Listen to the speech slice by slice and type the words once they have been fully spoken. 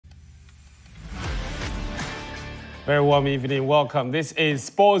Very warm evening. Welcome. This is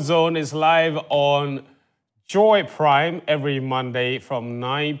Sports Zone. It's live on Joy Prime every Monday from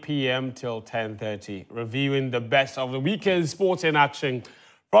 9 p.m. till 10:30, reviewing the best of the weekend sports in action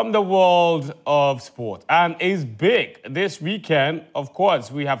from the world of sport. And it's big this weekend. Of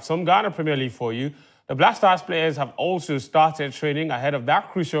course, we have some Ghana Premier League for you. The Black Stars players have also started training ahead of that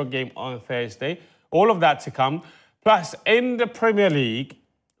crucial game on Thursday. All of that to come. Plus, in the Premier League,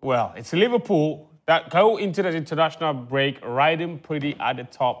 well, it's Liverpool that go into the international break riding pretty at the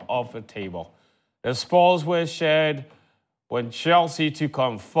top of the table. The spoils were shared when Chelsea took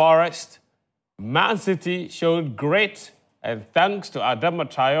on Forest. Man City showed grit, and thanks to Adama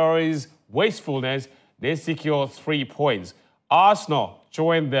Traore's wastefulness, they secured 3 points. Arsenal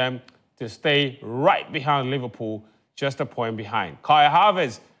joined them to stay right behind Liverpool, just a point behind. Kai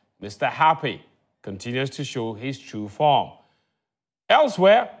Havertz, Mr. Happy, continues to show his true form.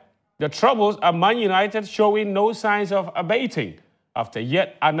 Elsewhere, the troubles at Man United showing no signs of abating after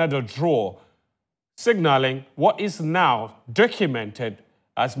yet another draw, signaling what is now documented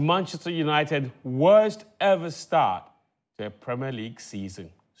as Manchester United's worst ever start to a Premier League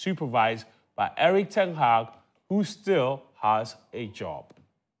season, supervised by Eric Ten Hag, who still has a job.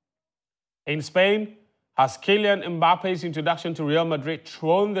 In Spain, has Kylian Mbappe's introduction to Real Madrid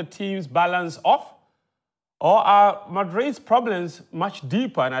thrown the team's balance off? Or are Madrid's problems much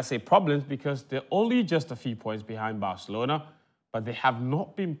deeper? And I say problems because they're only just a few points behind Barcelona, but they have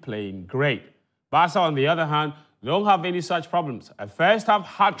not been playing great. Barca, on the other hand, don't have any such problems. A first-half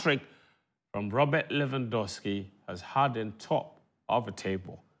hat-trick from Robert Lewandowski has had them top of the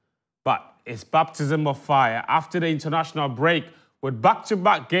table. But it's baptism of fire after the international break with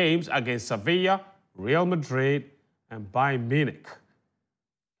back-to-back games against Sevilla, Real Madrid, and Bayern Munich.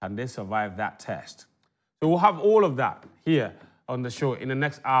 Can they survive that test? So we'll have all of that here on the show in the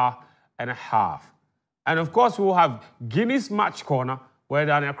next hour and a half. And of course, we'll have Guinness Match Corner, where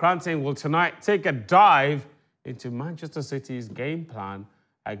Daniel Cranton will tonight take a dive into Manchester City's game plan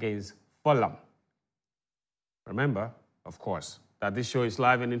against Fulham. Remember, of course, that this show is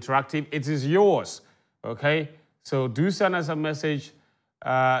live and interactive. It is yours, okay? So do send us a message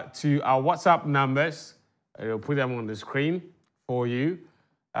to our WhatsApp numbers. We'll put them on the screen for you.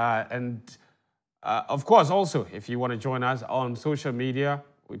 Of course, also, if you want to join us on social media,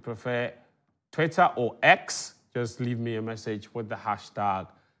 we prefer Twitter or X. Just leave me a message with the hashtag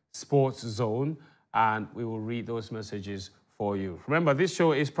SportsZone, and we will read those messages for you. Remember, this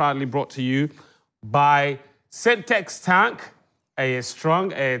show is proudly brought to you by Syntex Tank, a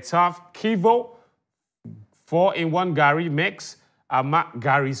strong, a tough Kivo 4-in-1 Gary mix. Ama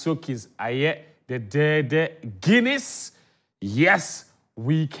Gary Sokis aye the Guinness. Yes,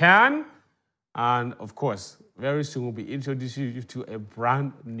 we can. And of course, very soon we'll be introducing you to a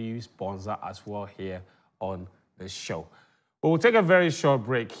brand new sponsor as well here on the show. We'll take a very short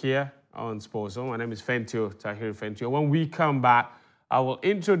break here on Sports Zone. My name is Fentuo, Tahir Fentuo. When we come back, I will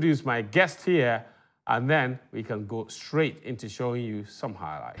introduce my guest here, and then we can go straight into showing you some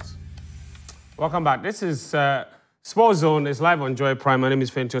highlights. Welcome back. This is Sports Zone. It's live on Joy Prime. My name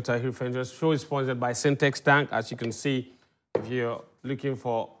is Fentuo, Tahir Fentuo. The show is sponsored by Syntex Tank. As you can see, if you're looking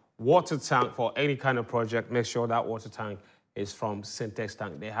for water tank for any kind of project, make sure that water tank is from Syntex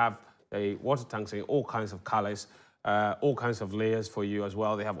Tank. They have the water tanks in all kinds of colors, all kinds of layers for you as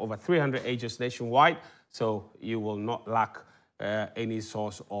well. They have over 300 agents nationwide, so you will not lack any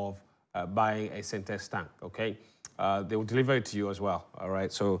source of buying a Syntex tank, okay? They will deliver it to you as well, all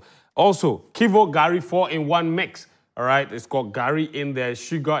right? So also, Kivo Gary 4-in-1 mix, all right? It's got Gary in there,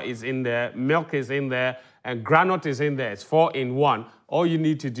 sugar is in there, milk is in there, and granite is in there. It's 4-in-1. All you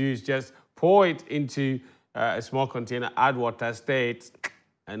need to do is just pour it into a small container, add water, stir it,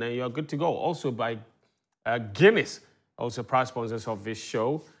 and then you're good to go. Also by Guinness, also proud sponsors of this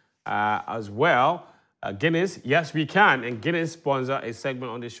show as well. Guinness, yes, we can. And Guinness sponsor a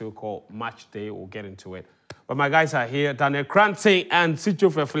segment on this show called Match Day. We'll get into it. But my guys are here, Daniel Cranton and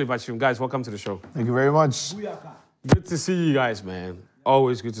Sitso Fefulibachim. Guys, welcome to the show. Thank you very much. Good to see you guys, man.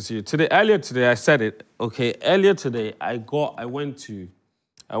 Always good to see you. Earlier today, I said it. Okay, earlier today, I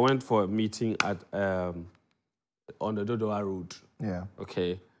went for a meeting at on the Dodoa Road. Yeah.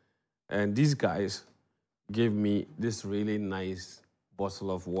 Okay, and these guys gave me this really nice bottle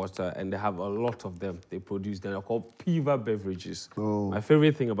of water, and they have a lot of them. They produce them. They're called Piva beverages. Oh. My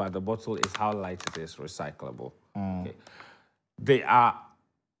favorite thing about the bottle is how light it is, recyclable. Okay. They are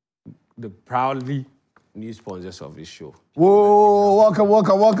the proudly new sponsors of this show. Whoa, welcome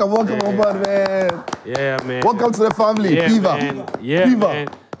on board, man. Yeah, man. Welcome to the family, yeah, Piva. Man. Yeah, Piva. Man.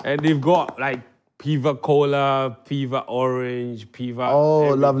 And they've got like Piva Cola, Piva Orange, Piva. Oh,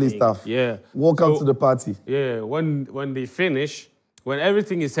 everything. lovely stuff. Yeah. Welcome to the party. Yeah. When they finish, when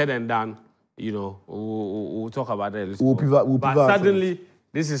everything is said and done, you know, we'll talk about it. But suddenly,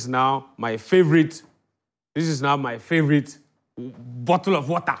 this is now my favorite. This is now my favorite bottle of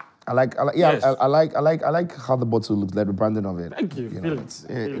water. I like how the bottle looks, like the branding of it. Thank you. Feel it.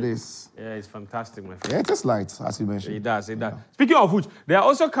 It is. Yeah, it's fantastic, my friend. Yeah, it is light, as you mentioned. It does. Speaking of which, they are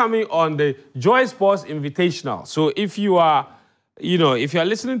also coming on the Joy Sports Invitational. So if you are, if you're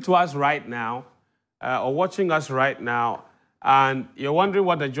listening to us right now or watching us right now, and you're wondering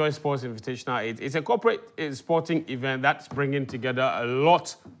what the Joy Sports Invitational is, it's a corporate sporting event that's bringing together a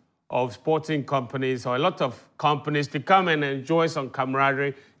lot of sporting companies or a lot of companies to come and enjoy some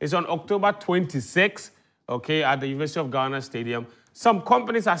camaraderie. It's on October 26th, okay, at the University of Ghana Stadium. Some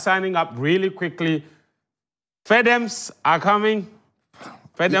companies are signing up really quickly. FEDEMs are coming.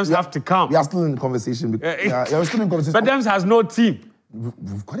 FEDEMs have to come. We are still in conversation. FEDEMs has no team.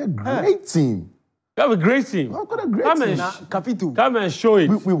 We've got a great team. We have a great team. We've got a great team. Come and show it.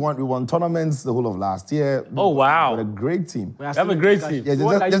 We won tournaments the whole of last year. Oh, wow. We've got a great team. We have a great team. Yeah,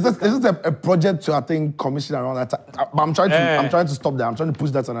 there's just a project to, I think, commission around that. But I'm trying to stop that. I'm trying to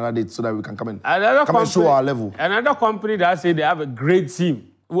push that to another date so that we can come and show our level. Another company that say they have a great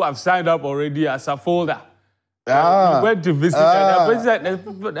team who have signed up already as a folder. We went to visit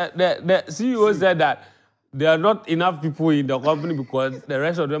the CEO said that there are not enough people in the company because the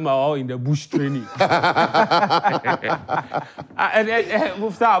rest of them are all in the bush training.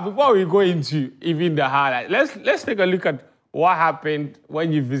 Mufta, before we go into even the highlight, let's take a look at what happened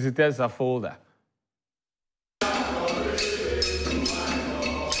when you visited Safolda.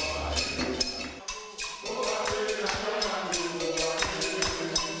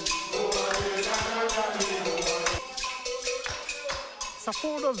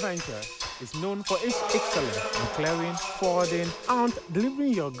 Safolda Venture is known for its excellence in clearing, forwarding, and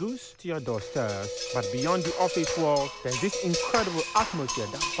delivering your goods to your doorsteps. But beyond the office wall, there's this incredible atmosphere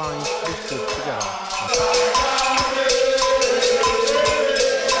that binds this group together.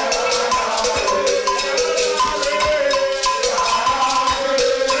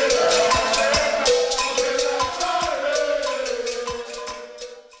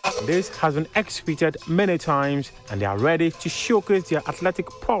 This has been executed many times, and they are ready to showcase their athletic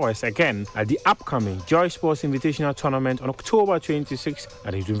prowess again at the upcoming Joy Sports Invitational Tournament on October 26th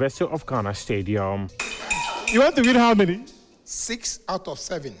at the University of Ghana Stadium. You want to win how many? 6 out of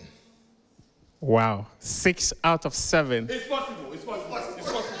 7. Wow, 6 out of 7. It's possible. It's possible. It's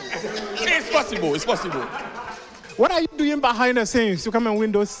possible. It's possible. It's possible. What are you doing behind the scenes to come and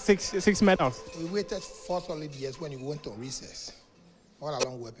win those six medals? We waited 4 solid years when we went on recess. All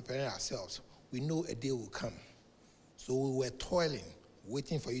along, we were preparing ourselves. We know a day will come. So we were toiling,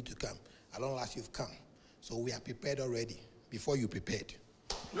 waiting for you to come. At long last, you've come. So we are prepared already, before you prepared.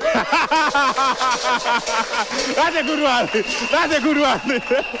 That's a good one. That's a good one.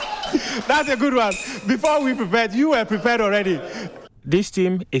 That's a good one. Before we prepared, you were prepared already. This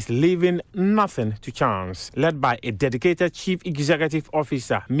team is leaving nothing to chance. Led by a dedicated Chief Executive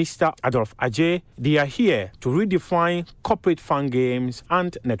Officer, Mr. Adolph Ajay, they are here to redefine corporate fun games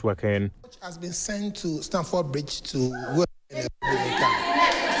and networking. Coach has been sent to Stamford Bridge to work in the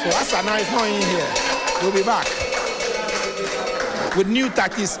camp. So Asana is not in here. We'll be back with new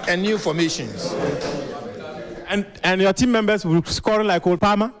tactics and new formations. And your team members will score like Cole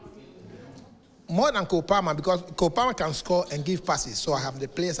Palmer? More than Cole Palmer, because Cole Palmer can score and give passes. So I have the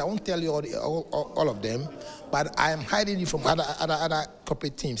players. I won't tell you all of them, but I am hiding you from other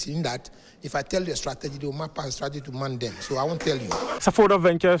corporate teams. In that, if I tell you a strategy, they will map a strategy to man them. So I won't tell you. Safolda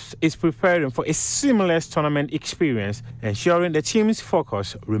Ventures is preparing for a seamless tournament experience, ensuring the team's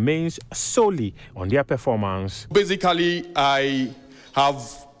focus remains solely on their performance. Basically, I have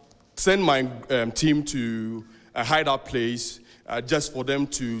sent my team to a hideout place just for them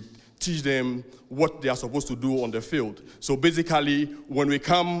to teach them what they are supposed to do on the field. So basically, when we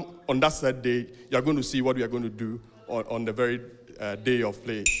come on that set day, you're going to see what we are going to do on the very day of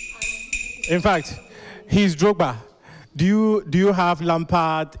play. In fact, he's Drogba. Do you have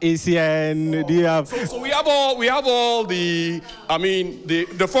Lampard, ACN? Do you have? So we have all the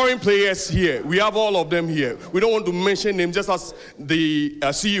foreign players here. We have all of them here. We don't want to mention names, just as the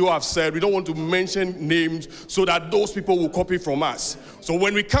CEO have said. We don't want to mention names so that those people will copy from us. So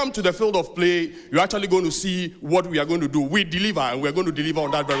when we come to the field of play, you're actually going to see what we are going to do. We deliver, and we're going to deliver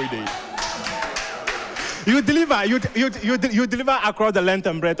on that very day. You deliver, you deliver across the length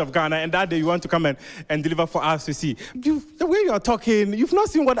and breadth of Ghana, and that day you want to come and deliver for us to see. The way you are talking, you've not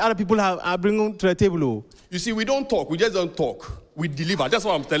seen what other people are bringing to the table. You see, we don't talk. We just don't talk. we deliver. That's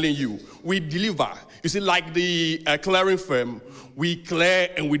what I'm telling you. We deliver. You see, like the clearing firm, we clear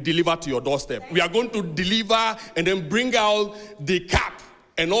and we deliver to your doorstep. We are going to deliver and then bring out the cap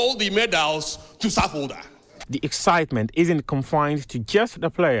and all the medals to Saffolder. The excitement isn't confined to just the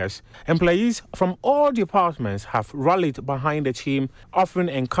players. Employees from all departments have rallied behind the team, offering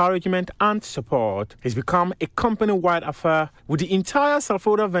encouragement and support. It's become a company-wide affair, with the entire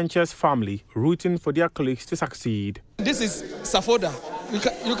Saffolder Ventures family rooting for their colleagues to succeed. This is Saffolder.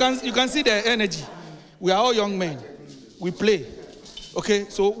 You can see the energy. We are all young men. We play. Okay,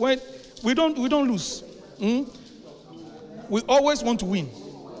 so when we don't lose. We always want to win,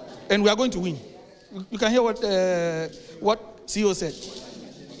 and we are going to win. You can hear what CEO said.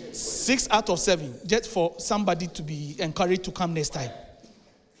 6 out of 7, just for somebody to be encouraged to come next time.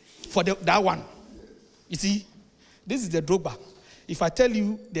 For that one. You see, this is the Drogba. If I tell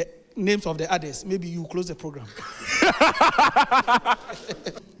you the names of the others, maybe you close the program.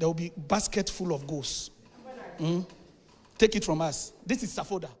 There will be basket full of goals. Take it from us. This is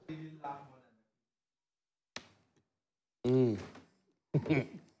Saffolder.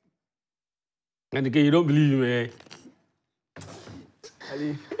 And again, you don't believe me.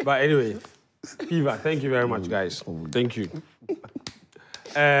 But anyway, Eva, thank you very much, guys. Thank you.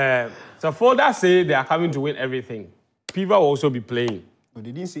 Saffolder say they are coming to win everything. Piva will also be playing. No,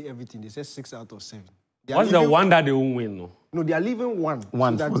 they didn't say everything. They said 6 out of 7. What's the one that they won't win? No, they are leaving one.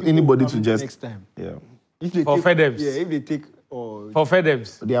 One so for anybody to just next time. Yeah. If they for Fedems. Yeah, if they take for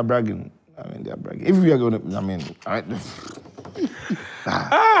Fedems. They are bragging. I mean, they are bragging. If we are going to, I mean, all right.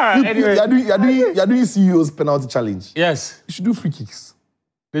 Anyway, you're doing CEO's penalty challenge. Yes. You should do free kicks.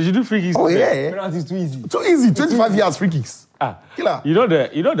 They should do free kicks. Oh yeah. penalty is too easy. Too easy. 25 years free kicks. Killer. You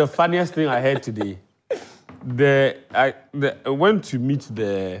know the funniest thing I heard today. I went to meet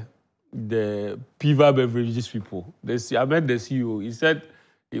the Piva beverages people. I met the CEO. He said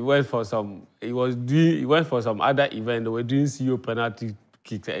he went for some other event. They were doing CEO penalty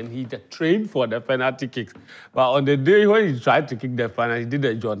kicks, and he trained for the penalty kicks. But on the day when he tried to kick the penalty, he did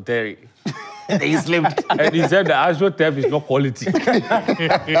a John Terry. He slipped. And he said the AstroTurf is not quality.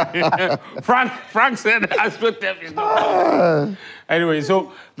 Frank said the AstroTurf is not quality. Anyway,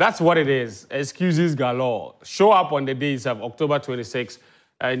 so that's what it is. Excuses galore. Show up on the day of October 26th,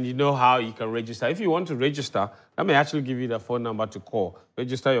 and you know how you can register. If you want to register, let me actually give you the phone number to call.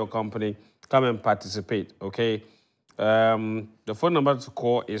 Register your company. Come and participate, okay? The phone number to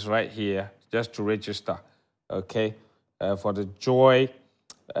call is right here, just to register, okay? For the Joy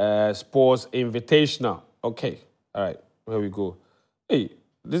Sports Invitational. Okay, all right, here we go. Hey,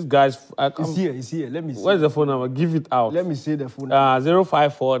 this guy's... It's here. Let me see. Where's the phone number? Give it out. Let me see the phone number.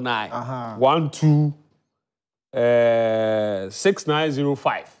 0549 12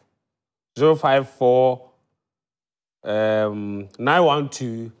 6905. 054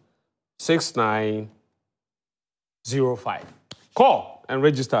 912 6905. Call and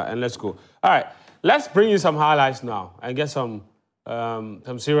register and let's go. All right, let's bring you some highlights now and get some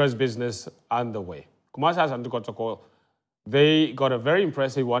serious business underway. Kumasi Asante Kotoko, they got a very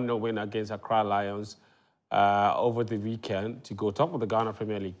impressive 1-0 win against Accra Lions over the weekend to go top of the Ghana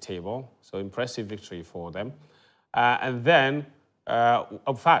Premier League table. So impressive victory for them. And then,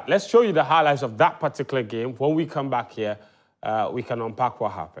 in fact, let's show you the highlights of that particular game. When we come back here, we can unpack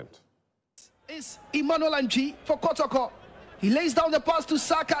what happened. It's Emmanuel Anji for Kotoko. He lays down the pass to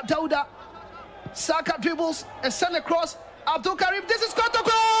Saka Dauda. Saka dribbles and send across. Abdul Karim, this is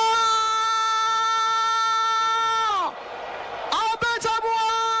Kotoko! Albert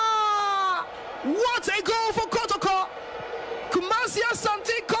Amoa! What a goal for Kotoko! Kumasi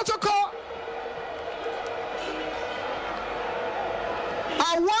Asante Kotoko. A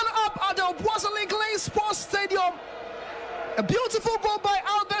 1-up at the Boisselink Lane Sports Stadium. A beautiful goal by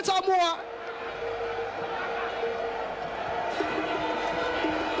Albert Amoa.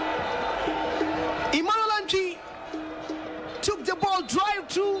 Emmanuel Anji took the ball, drive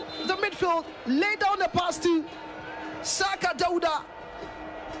through the midfield, laid down the pass to Saka Dauda.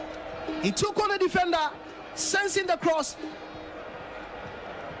 He took on the defender, sensing the cross,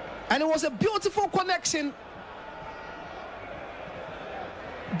 and it was a beautiful connection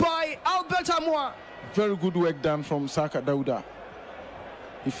by Albert Amoa. Very good work done from Saka Dauda.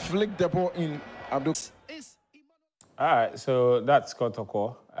 He flicked the ball in. Abdul. All right, so that's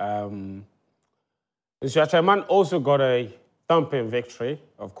Kotoko. Chairman also got a thumping victory.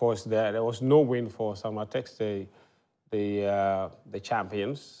 Of course, there was no win for Samatex, the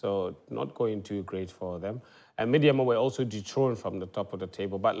champions, so not going too great for them. And Mediama were also dethroned from the top of the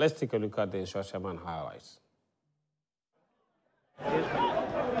table. But let's take a look at the Chairman highlights.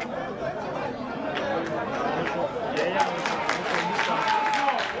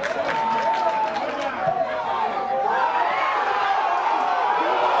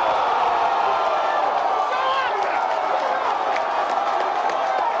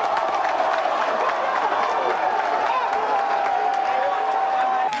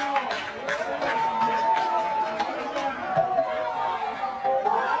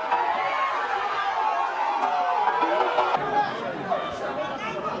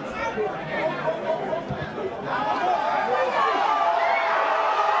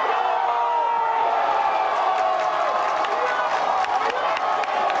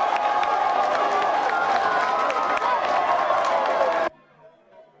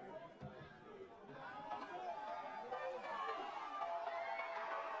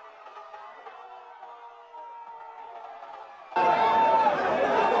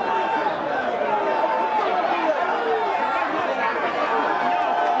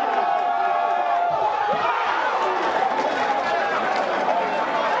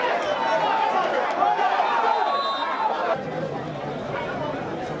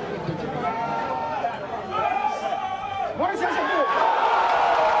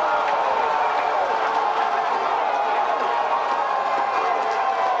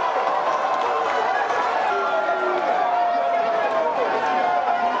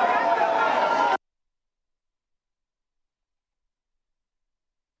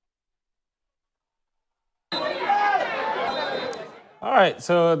 right,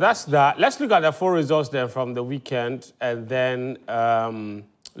 so that's that. Let's look at the 4 results then from the weekend and then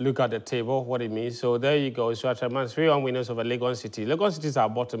look at the table, what it means. So there you go. So Man's 3-1 winners over Legon City. Legon City is our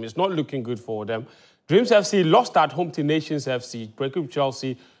bottom. It's not looking good for them. Dreams FC lost at home to Nations FC. Breakup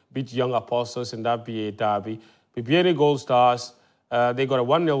Chelsea beat Young Apostles in that BA derby. Bibiani Gold Stars, they got a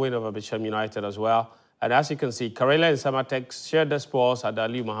 1-0 win over Bisham United as well. And as you can see, Karela and Samatex shared the spoils at the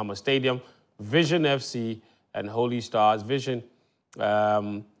Ali Muhammad Stadium. Vision FC and Holy Stars. Vision.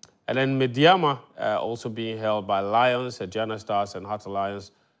 And then Mediama also being held by Lions, Jana Stars and Heart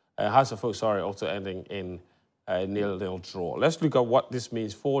Lions. House of Folk, sorry, also ending in a 0-0 draw. Let's look at what this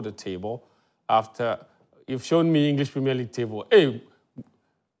means for the table. After you've shown me English Premier League table. Hey,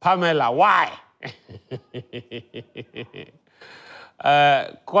 Pamela, why?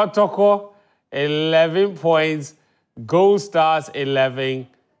 Kotoko, 11 points. Gold Stars, 11.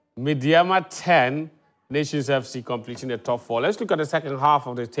 Mediama, 10. Nations FC completing the top 4. Let's look at the second half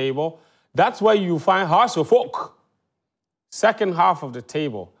of the table. That's where you find House of Folk. Second half of the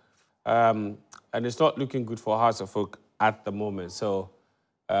table. And it's not looking good for House of Folk at the moment. So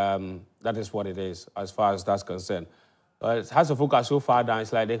that is what it is as far as that's concerned. But House of Folk are so far down,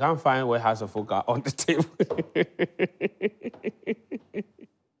 it's like they can't find where House of Folk are on the table.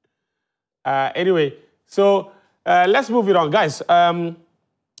 Anyway, so let's move it on. Guys,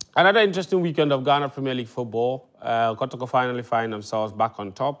 another interesting weekend of Ghana Premier League football. Kotoko finally find themselves back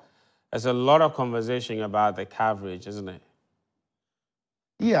on top. There's a lot of conversation about the coverage, isn't it?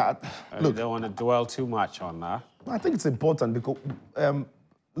 Yeah. Look, don't want to dwell too much on that. I think it's important because,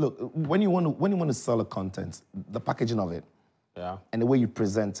 look, when you want to sell a content, the packaging of it, yeah, and the way you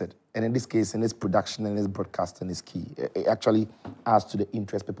present it, and in this case, in its production and its broadcasting is key. It actually adds to the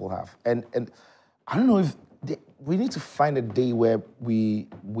interest people have. And I don't know if we need to find a day where we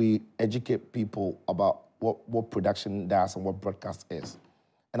educate people about what production does and what broadcast is.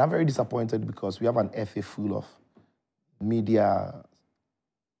 And I'm very disappointed because we have an FA full of media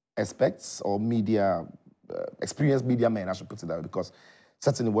aspects or media, experienced media men, I should put it that way, because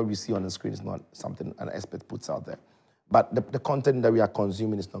certainly what we see on the screen is not something an expert puts out there. But the content that we are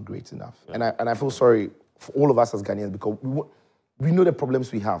consuming is not great enough. Yeah. And I feel sorry for all of us as Ghanaians because we know the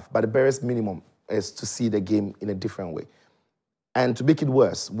problems we have, but the barest minimum is to see the game in a different way. And to make it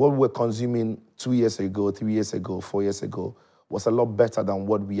worse, what we were consuming 2 years ago, 3 years ago, 4 years ago, was a lot better than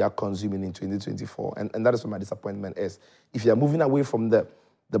what we are consuming in 2024. And that is where my disappointment is. If you're moving away from the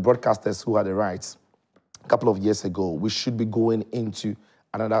broadcasters who had the rights a couple of years ago, we should be going into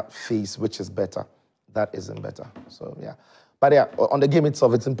another phase which is better. That isn't better. So, yeah. But, yeah, on the game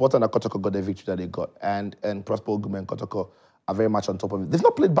itself, it's important that Kotoko got the victory that they got. And Prosper Ogume and Kotoko are very much on top of it. They've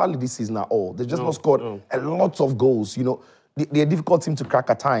not played badly this season at all. They've just not scored a lot of goals. You know, they're a difficult team to crack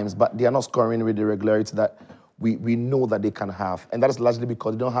at times, but they are not scoring with the regularity that we know that they can have. And that is largely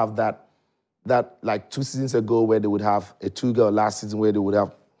because they don't have that like 2 seasons ago where they would have a 2-goal last season where they would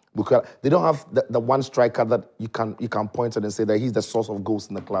have. They don't have the one striker that you can point at and say that he's the source of goals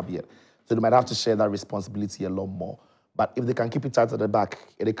in the club yet. So they might have to share that responsibility a lot more. But if they can keep it tight at the back,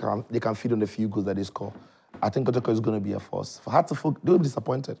 they can feed on the few goals that they score. I think Kotoko is going to be a force. For Hearts of Folk, they'll be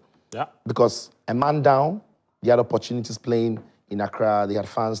disappointed. Yeah. Because a man down, they had opportunities playing in Accra, they had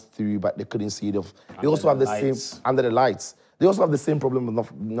fans through, but they couldn't see it. They also have the same, under the lights. They also have the same problem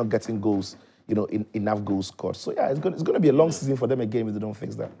of not getting goals, you know, enough goals scored. So yeah, it's going to be a long season for them again if they don't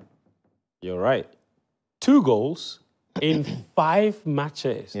fix that. You're right. 2 goals in 5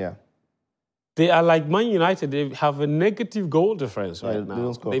 matches. Yeah. They are like Man United. They have a negative goal difference right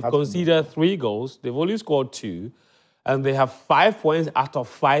now. They've conceded 3 goals. They've only scored 2. And they have 5 points out of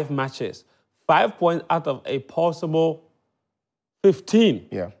 5 matches. 5 points out of a possible 15.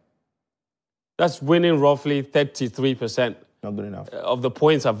 Yeah. That's winning roughly 33%. Not good enough. Of the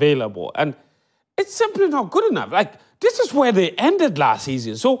points available. And it's simply not good enough. Like, this is where they ended last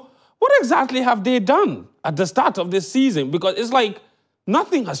season. So what exactly have they done at the start of this season? Because it's like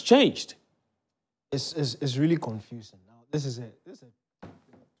nothing has changed. It's really confusing. Now, this is a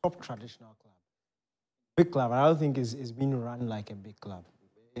top traditional club. Big club. I don't think it's being run like a big club.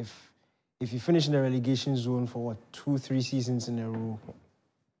 If you finish in the relegation zone for 2-3 seasons in a row,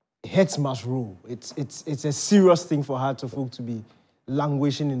 heads must roll. It's a serious thing for Hearts of Folk to be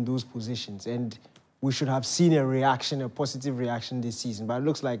languishing in those positions. And we should have seen a reaction, a positive reaction this season. But it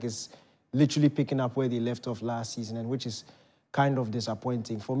looks like it's literally picking up where they left off last season, and which is kind of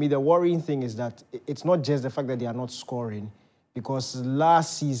disappointing. For me, the worrying thing is that it's not just the fact that they are not scoring, because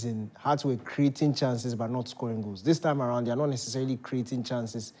last season, Hearts were creating chances but not scoring goals. This time around, they are not necessarily creating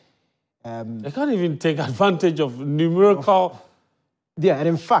chances. They can't even take advantage of numerical Yeah, and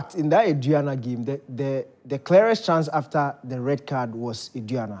in fact, in that Aduana game, the clearest chance after the red card was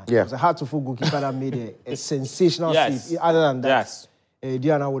Aduana. Yeah. It was a hard-to-fool goalkeeper that made a sensational Yes. save. Other than that, Yes.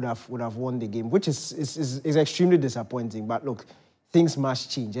 Aduana would have won the game, which is extremely disappointing. But look, things must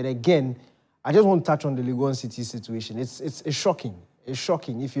change. And again, I just want to touch on the Legon City situation. It's shocking. It's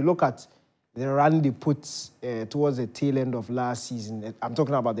shocking. If you look at the run they put towards the tail end of last season, I'm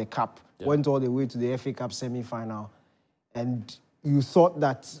talking about the Cup, went all the way to the FA Cup semi-final, and you thought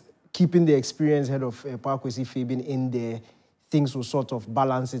that keeping the experienced head of Parkwesi Fabian in there, things will sort of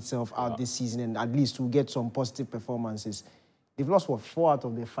balance itself out this season, and at least we'll get some positive performances. They've lost, 4 out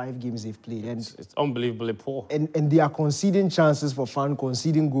of the 5 games they've played. And it's unbelievably poor. And they are conceding chances for fun,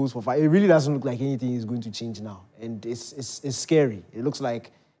 conceding goals for fun. It really doesn't look like anything is going to change now. And it's scary. It looks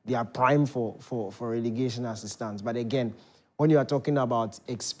like they are prime for relegation as it stands. But again, when you are talking about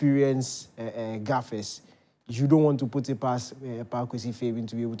experienced gaffers, you don't want to put it past Parkwesi Fabian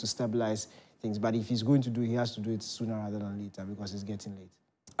to be able to stabilize things. But if he's going to do it, he has to do it sooner rather than later because it's getting late.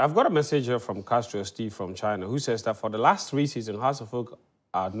 I've got a message here from Castro Steve from China who says that for the last 3 seasons, Hearts of Oak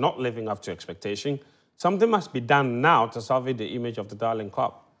are not living up to expectation. Something must be done now to salvage the image of the darling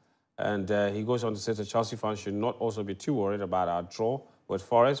club. And he goes on to say that Chelsea fans should not also be too worried about our draw with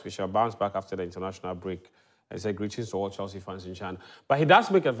Forest. We shall bounce back after the international break. And say greetings to all Chelsea fans in China. But he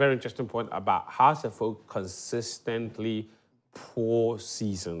does make a very interesting point about Hearts of Oak consistently poor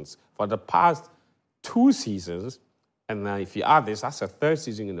seasons. For the past 2 seasons, and if you add this, that's the 3rd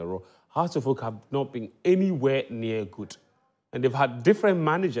season in a row, Hearts of Oak have not been anywhere near good. And they've had different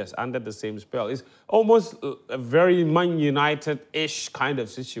managers under the same spell. It's almost a very Man United-ish kind of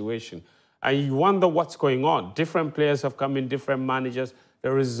situation. And you wonder what's going on. Different players have come in, different managers.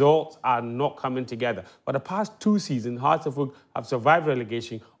 The results are not coming together. For the past 2 seasons, Hearts of Oak have survived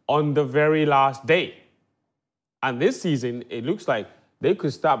relegation on the very last day. And this season, it looks like they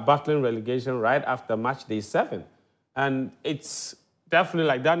could start battling relegation right after match day 7. And it's definitely,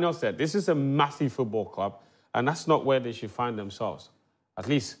 like Daniel said, this is a massive football club, and that's not where they should find themselves. At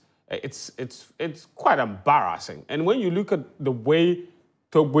least, it's quite embarrassing. And when you look at the way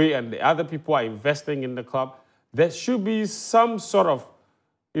Togbe and the other people are investing in the club, there should be some sort of,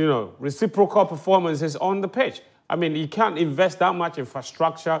 reciprocal performances on the pitch. I mean, you can't invest that much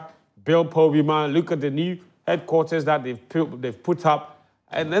infrastructure, build Pobima, look at the new headquarters that they've put up,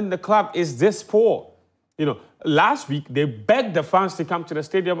 and then the club is this poor. Last week, they begged the fans to come to the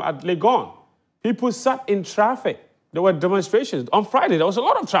stadium at Legon. People sat in traffic. There were demonstrations. On Friday, there was a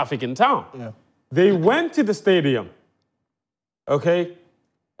lot of traffic in town. Yeah. They went to the stadium, okay,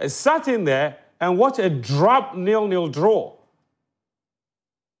 sat in there and watched a drab 0-0 draw.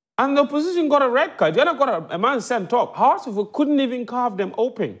 And the opposition got a red card. The other got a man sent off. Hearts of Oak couldn't even carve them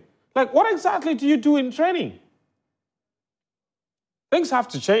open. Like, what exactly do you do in training? Things have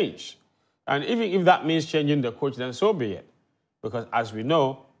to change. And even if that means changing the coach, then so be it. Because as we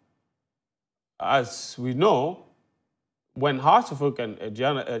know, when Hearts of Oak and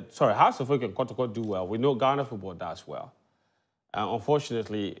Hearts of Oak and Kotoko do well, we know Ghana football does well.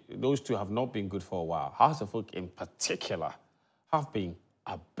 Unfortunately, those two have not been good for a while. Hearts of Oak in particular have been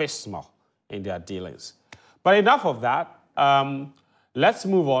abysmal in their dealings. But enough of that. Let's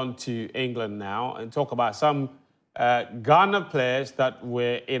move on to England now and talk about some Ghana players that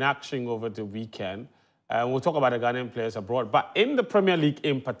were in action over the weekend. We'll talk about the Ghanaian players abroad. But in the Premier League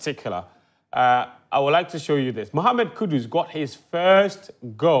in particular, I would like to show you this. Mohamed Kudus got his first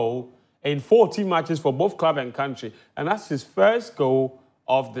goal in 40 matches for both club and country. And that's his first goal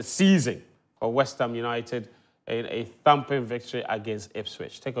of the season for West Ham United in a thumping victory against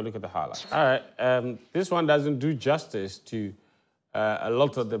Ipswich. Take a look at the highlights. All right, this one doesn't do justice to a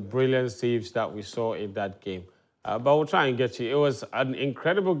lot of the brilliant saves that we saw in that game. But we'll try and get you. It was an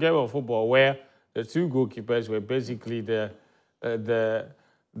incredible game of football where the 2 goalkeepers were basically the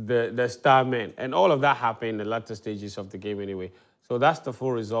star men. And all of that happened in the latter stages of the game anyway. So that's the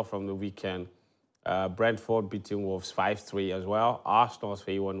full result from the weekend. Brentford beating Wolves 5-3 as well. Arsenal's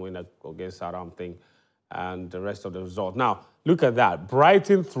 3-1 win against Southampton and the rest of the result. Now, look at that.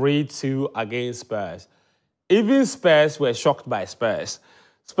 Brighton 3-2 against Spurs. Even Spurs were shocked by Spurs.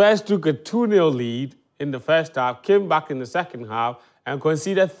 Spurs took a 2-0 lead in the first half, came back in the second half and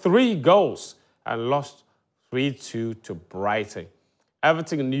conceded 3 goals and lost 3-2 to Brighton.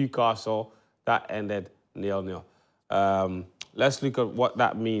 Everton and Newcastle, that ended 0-0. Let's look at what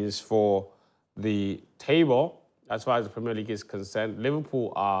that means for the table. As far as the Premier League is concerned,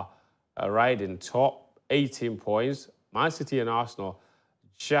 Liverpool are right in top, 18 points. Man City and Arsenal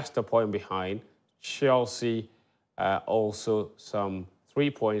just a point behind. Chelsea also some 3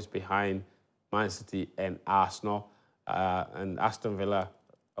 points behind Man City and Arsenal. and Aston Villa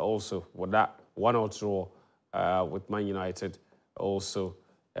also with that 1-0 draw with Man United also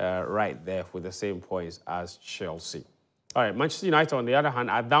right there with the same points as Chelsea. All right, Manchester United, on the other hand,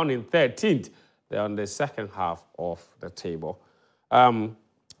 are down in 13th. They're on the second half of the table.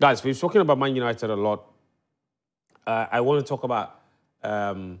 Guys, we've spoken about Man United a lot. I want to talk about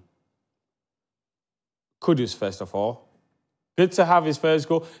Kudus, first of all. Good to have his first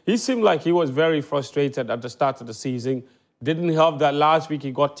goal. He seemed like he was very frustrated at the start of the season. Didn't help that last week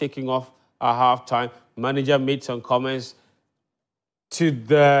he got taken off at halftime. Manager made some comments to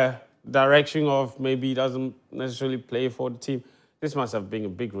the direction of maybe he doesn't necessarily play for the team. This must have been a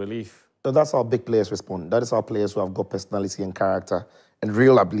big relief. So that's how big players respond. That is how players who have got personality and character and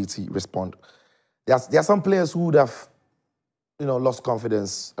real ability respond. There are some players who would have, lost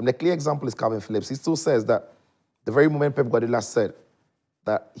confidence. The clear example is Calvin Phillips. He still says that the very moment Pep Guardiola said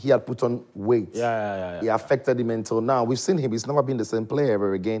that he had put on weight, it affected him until now. We've seen him. He's never been the same player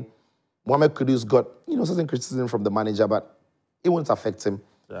ever again. Mohamed Kudus got, certain criticism from the manager, but it won't affect him.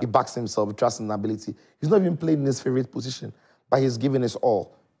 Yeah. He backs himself, he trusts in ability. He's not even playing in his favorite position, but he's given his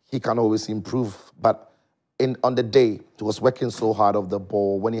all. He can always improve, but on the day, he was working so hard off the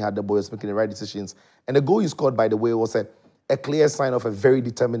ball. When he had the ball, he was making the right decisions. And the goal he scored, by the way, was a clear sign of a very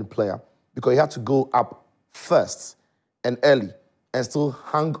determined player, because he had to go up first and early and still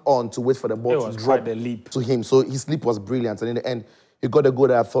hang on to wait for the ball to drop to him. So his leap was brilliant. And in the end, he got a goal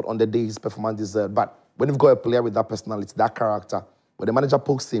that I thought on the day his performance deserved. But when you've got a player with that personality, that character, when the manager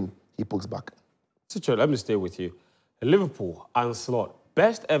pokes him, he pokes back. Sitso, let me stay with you. Liverpool onslaught.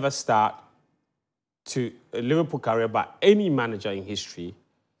 Best ever start to a Liverpool career by any manager in history.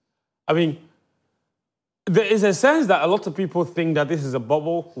 I mean, there is a sense that a lot of people think that this is a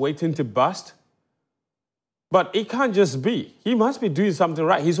bubble waiting to burst. But it can't just be. He must be doing something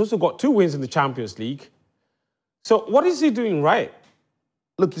right. He's also got 2 wins in the Champions League. So what is he doing right?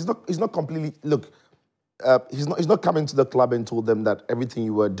 Look, he's not completely... Look, he's not coming to the club and told them that everything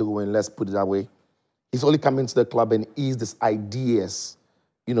you were doing, let's put it that way. He's only coming to the club and eased his ideas,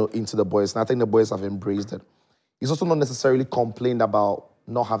 into the boys. And I think the boys have embraced it. He's also not necessarily complained about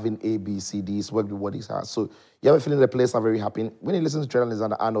not having A, B, C, D. He's worked with what he has. So you have a feeling the players are very happy. And when he listens to Trent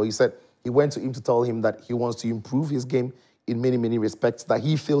Alexander-Arnold, he said he went to him to tell him that he wants to improve his game in many, many respects, that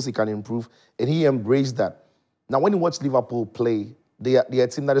he feels he can improve, and he embraced that. Now, when you watch Liverpool play, they are a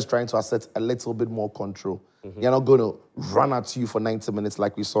team that is trying to assert a little bit more control. They're not going to run at you for 90 minutes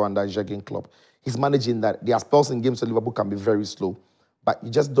like we saw under Jurgen Klopp. He's managing that. There are spells in games where Liverpool can be very slow, but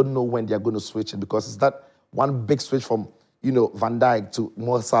you just don't know when they're going to switch it, because it's that one big switch from, Van Dijk to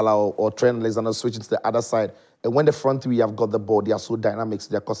Mo Salah or Trent Alexander switching to the other side. And when the front three have got the ball, they are so dynamic,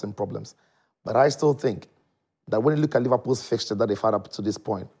 so they're causing problems. But I still think that when you look at Liverpool's fixture that they've had up to this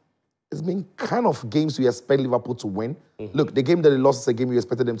point, it's been kind of games we expect Liverpool to win. Look, the game that they lost is a game we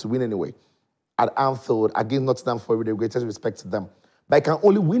expected them to win anyway. At Anfield, against Nottingham Forest, with the greatest respect to them. But you can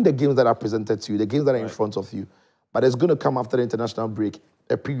only win the games that are presented to you, the games that are in front of you. But it's going to come after the international break,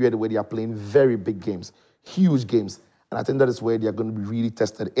 a period where they are playing very big games, huge games. And I think that is where they are going to be really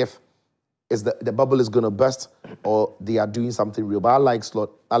tested if the bubble is going to burst or they are doing something real. But I like Slot.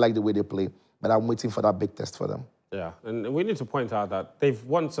 I like the way they play. But I'm waiting for that big test for them. Yeah, and we need to point out that they've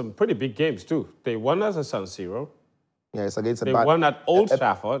won some pretty big games too. They won as a San Siro. Yeah, it's against They won at Old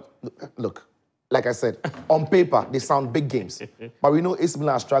Trafford. Look, like I said, on paper, they sound big games. But we know AC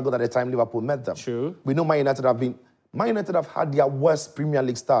Milan struggled at the time Liverpool met them. True. We know Man United have had their worst Premier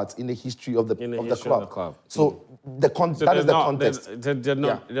League start in the history of the club. So that is the context.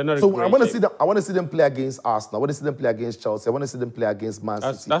 They're not so I want to see them play against Arsenal. I want to see them play against Chelsea. I want to see them play against Man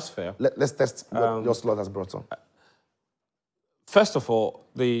City. That's fair. Let's test what your Slot has brought on. First of all,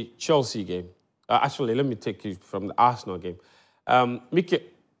 the Chelsea game. Actually, let me take you from the Arsenal game. Mickey,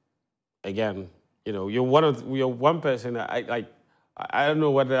 again, you're one person that I don't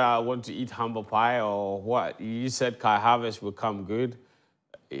know whether I want to eat humble pie or what. You said Kai Havertz will come good.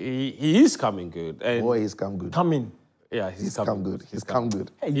 He is coming good. And boy, he's come good. Coming. Yeah, he's come good. He's come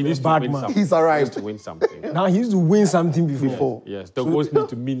good. Hey, he needs to bad win man. something. He's arrived. He needs to win something. Now he used to win something before. Yes, the goals need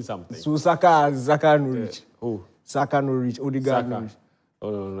to mean something. So Saka no reach. Who? Saka no reach. Odegaard no reach.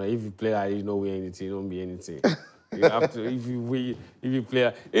 Oh, no. If you play like you don't win anything, you don't be anything. You have to, if you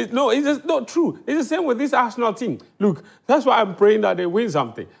play... it's just not true. It's the same with this Arsenal team. Look, that's why I'm praying that they win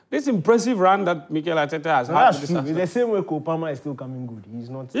something. This impressive run that Mikel Arteta has had. That's true. It's the same way Kopama is still coming good. He's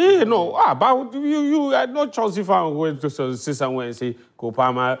not... Yeah, no. But you are not Chelsea fan going to sit somewhere and say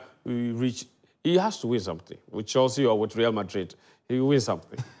Kopama reach... He has to win something. With Chelsea or with Real Madrid, he will win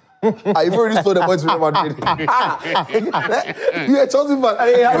something. I've already sold the boys to Real Madrid. You're a Chelsea fan.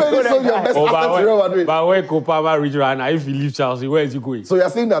 You already sold your best asset to Real Madrid. But where Kopama reach right now, if he leaves Chelsea, where is he going? So you're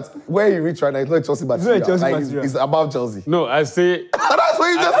saying that where he reach right now, it's not Chelsea material. It's above Chelsea. No, I say... That's what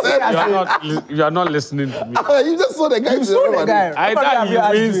you just said. You are not listening to me. You just saw the guy to Real Madrid. Either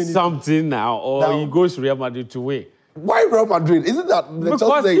he wins something now or he goes to Real Madrid to win. Why Real Madrid? Isn't that the because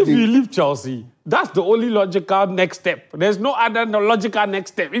Chelsea if you leave Chelsea, that's the only logical next step. There's no other logical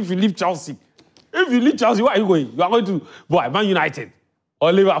next step if you leave Chelsea. If you leave Chelsea, where are you going? You are going to, Man United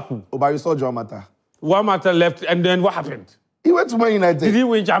or Liverpool. Oh, but you saw Juan Mata. Juan Mata left, and then what happened? He went to Man United. Did he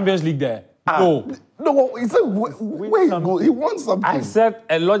win Champions League there? No. No, he said where he go? He won something. I said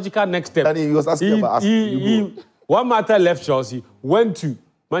a logical next step. And he was asking about Juan Mata left Chelsea, went to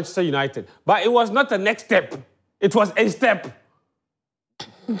Manchester United. But it was not a next step. It was a step.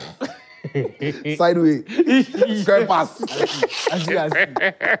 Sideways. Square pass.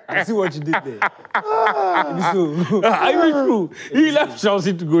 I see what you did there. I mean, true. He left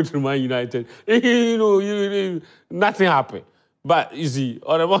Chelsea to go to Man United. Nothing happened. But you see,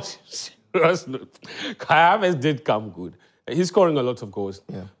 on a more serious note, Kai Havertz did come good. He's scoring a lot of goals.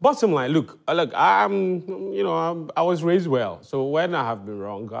 Yeah. Bottom line, look, I was raised well. So when I have been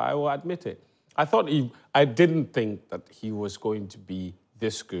wrong, I will admit it. I didn't think that he was going to be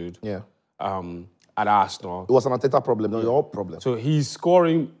this good. Yeah. At Arsenal. It was an Arteta problem, not your problem. So he's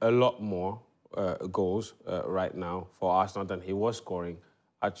scoring a lot more goals right now for Arsenal than he was scoring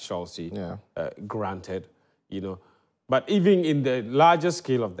at Chelsea. Yeah. Granted, But even in the larger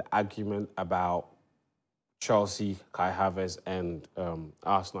scale of the argument about Chelsea, Kai Havertz, and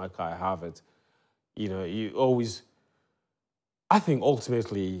Arsenal, Kai Havertz, you always... I think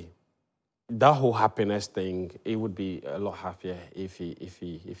ultimately... that whole happiness thing, it would be a lot happier if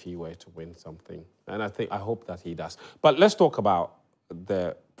he were to win something. And I hope that he does. But let's talk about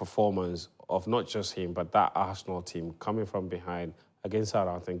the performance of not just him, but that Arsenal team coming from behind against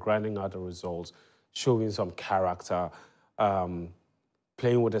Southampton, grinding out the results, showing some character,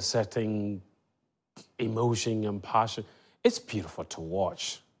 playing with a certain emotion and passion. It's beautiful to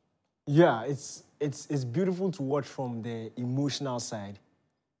watch. Yeah, it's beautiful to watch from the emotional side.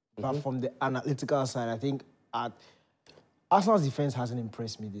 But from the analytical side, I think Arsenal's defense hasn't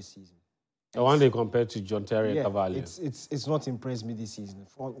impressed me this season. The one they compared to John Terry and Cavalli. It's not impressed me this season.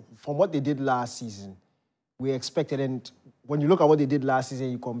 From what they did last season, we expected, and when you look at what they did last season,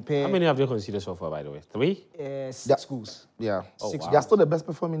 you compare... How many have they conceded so far, by the way? 3? 6 goals. Yeah. Oh, wow. They're still the best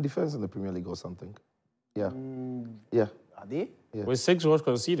performing defense in the Premier League or something. Yeah. Yeah. Are they? Yeah. With 6 goals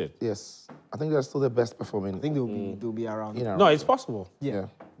conceded? Yes. I think they're still the best performing. I think they'll be around. No, it's possible. Yeah.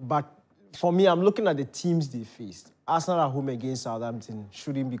 But for me, I'm looking at the teams they faced. Arsenal at home against Southampton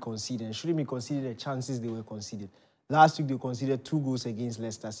shouldn't be conceded. Shouldn't be conceded the chances they were conceded. Last week, they conceded 2 goals against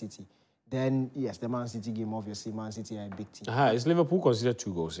Leicester City. Then, yes, the Man City game, obviously, Man City are a big team. It's Liverpool considered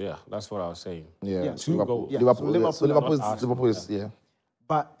 2 goals, yeah. That's what I was saying. Yeah. 2 goals. Yeah. Liverpool is, yeah.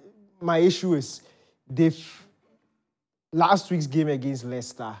 But my issue is, last week's game against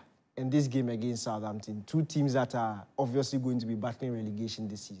Leicester and this game against Southampton, 2 teams that are obviously going to be battling relegation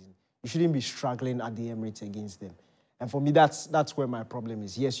this season. You shouldn't be struggling at the Emirates against them. And for me, that's where my problem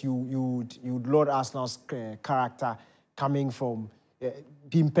is. Yes, you'd laud Arsenal's character coming from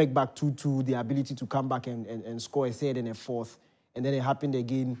being pegged back 2-2, the ability to come back and score a 3rd and a 4th. And then it happened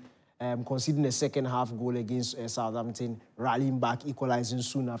again, conceding a second half goal against Southampton, rallying back, equalizing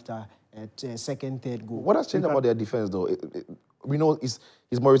soon after a 2nd, 3rd goal. What has changed about their defense, though? We know he's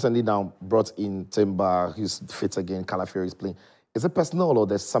more recently now brought in Timber, he's fit again, Calafiori is playing. Is it personal or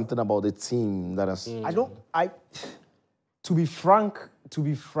there's something about the team that has... To be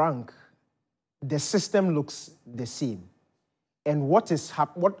frank, the system looks the same. And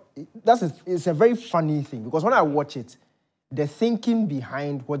it's a very funny thing, because when I watch it, the thinking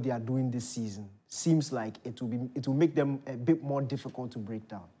behind what they are doing this season seems like it will make them a bit more difficult to break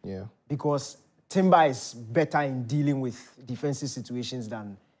down. Yeah. Because Timber is better in dealing with defensive situations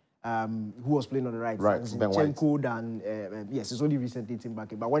than who was playing on the right. Right, Zinchenko than yes, it's only recently Timber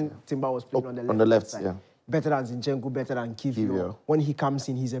came. But when Timber was playing on the left side, yeah. Better than Zinchenko, better than Kivio. When he comes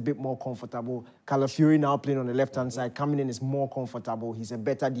in, he's a bit more comfortable. Calafiori now playing on the left-hand side, coming in is more comfortable. He's a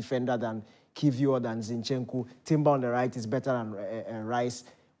better defender than Kivio, than Zinchenko. Timber on the right is better than Rice.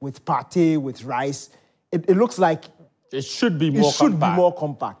 With Partey, with Rice, it looks like... It should be more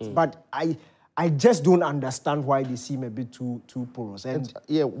compact. But I just don't understand why they seem a bit too porous. And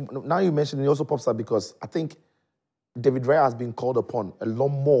yeah, now you mentioned it also pops up because I think David Raya has been called upon a lot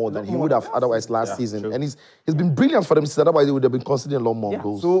more than he would have otherwise last season. True. And he's been brilliant for them, otherwise he would have been conceding a lot more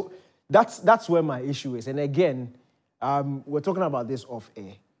goals. So that's where my issue is. And again, we're talking about this off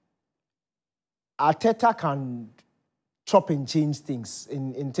air. Arteta can chop and change things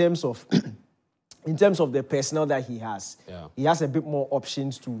in terms of in terms of the personnel that he has. Yeah. He has a bit more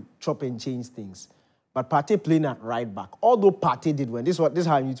options to chop and change things. But Partey playing at right back, although Partey did well, this is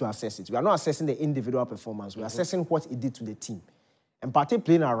how you need to assess it. We are not assessing the individual performance. We are assessing what he did to the team. And Partey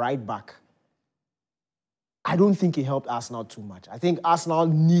playing at right back, I don't think he helped Arsenal too much. I think Arsenal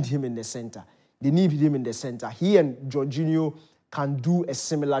need him in the center. They need him in the center. He and Jorginho can do a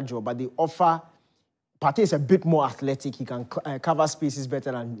similar job, but they offer... Partey is a bit more athletic. He can cover spaces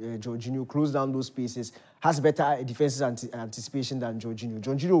better than Jorginho, close down those spaces, has better defensive anticipation than Jorginho.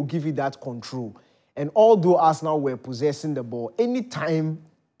 Jorginho will give you that control. And although Arsenal were possessing the ball, anytime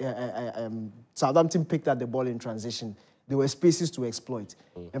Southampton picked up the ball in transition, there were spaces to exploit.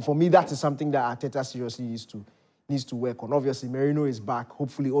 And for me, that is something that Arteta seriously needs to work on. Obviously, Merino is back.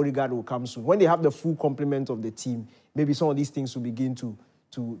 Hopefully, Odegaard will come soon. When they have the full complement of the team, maybe some of these things will begin to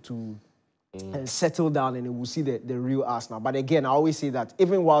settle down, and we'll see the real Arsenal. But again, I always say that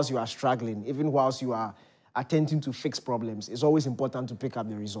even whilst you are struggling, even whilst you are attempting to fix problems, it's always important to pick up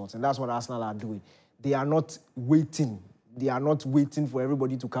the results. And that's what Arsenal are doing. They are not waiting. They are not waiting for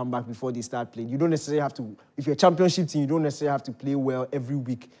everybody to come back before they start playing. You don't necessarily have to, if you're a championship team, you don't necessarily have to play well every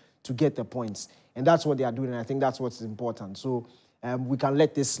week to get the points. And that's what they are doing, and I think that's what's important. So we can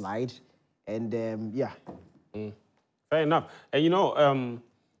let this slide, and yeah. Fair enough. And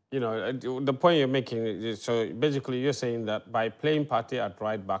the point you're making is, so basically you're saying that by playing Partey at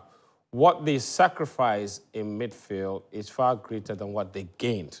right back, what they sacrifice in midfield is far greater than what they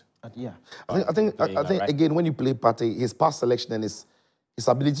gained. Yeah, I think again, when you play Partey, his pass selection and his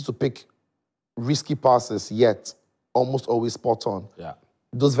ability to pick risky passes, yet almost always spot on. Yeah,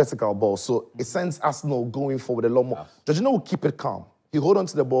 those vertical balls. So it sends Arsenal going forward a lot more. Jorginho will keep it calm. He hold on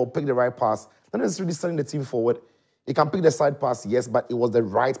to the ball, pick the right pass. Not necessarily sending the team forward. He can pick the side pass, yes, but it was the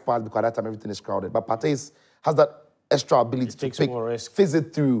right pass because at that time everything is crowded. But Partey has that extra ability to pick, fizz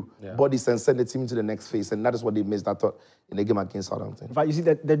it through bodies and send the team to the next phase. And that is what they missed, I thought, in the game against Southampton. But you see,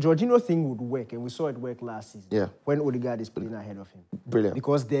 the Jorginho thing would work, and we saw it work last season. Yeah. When Odegaard is playing ahead of him. Brilliant.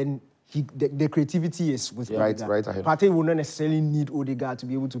 Because then the creativity is with Odegaard. Right ahead. Partey will not necessarily need Odegaard to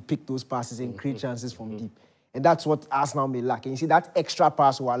be able to pick those passes and create chances from deep. And that's what Arsenal may lack. And you see, that extra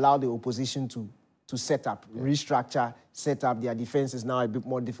pass will allow the opposition to set up, restructure, set up. Their defense is now a bit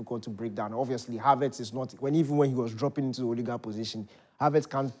more difficult to break down. Obviously, Havertz is not, even when he was dropping into the Odegaard position, Havertz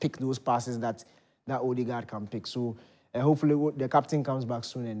can't pick those passes that Odegaard can pick. So hopefully the captain comes back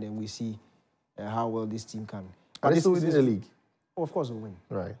soon, and then we see how well this team can. But this is the league. Oh, of course we'll win.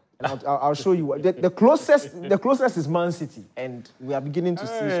 Right. And I'll show you. The closest is Man City, and we are beginning to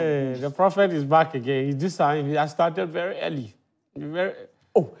see some. The prophet is back again. This time he has started very early. Very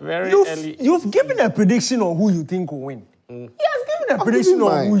early. You've given a prediction on who you think will win. He has given a prediction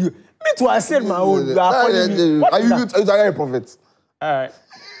on who you... Me too, I said my own. You are calling me. Are you a prophet? All right.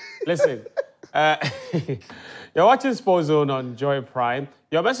 Listen. You're watching Sports Zone on Joy Prime.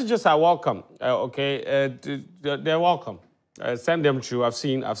 Your messages are welcome, okay? They're welcome. Send them through. I've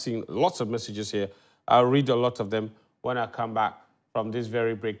seen lots of messages here. I'll read a lot of them when I come back from this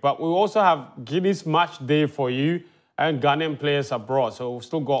very break. But we also have Guinness Match Day for you, and Ghanaian players abroad. So we've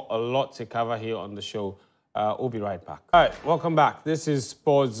still got a lot to cover here on the show. We'll be right back. All right, welcome back. This is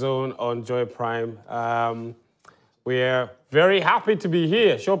Sports Zone on Joy Prime. We're very happy to be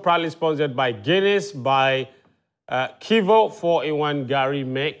here. Show proudly sponsored by Guinness, by Kivo 4-in-1 Gary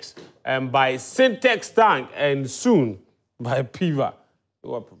Mix, and by Syntex Tank, and soon by Piva,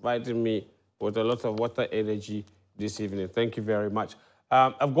 who are providing me with a lot of water energy this evening. Thank you very much.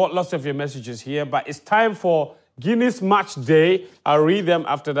 I've got lots of your messages here, but it's time for Guinness Match Day. I'll read them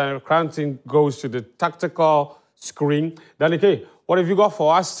after Daniel Cranston goes to the tactical screen. Daniel, what have you got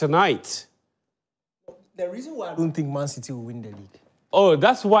for us tonight? The reason why I don't think Man City will win the league. Oh,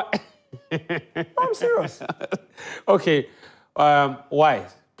 that's why. I'm serious. Okay. Why?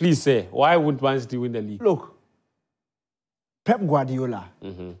 Please say. Why wouldn't Man City win the league? Look, Pep Guardiola.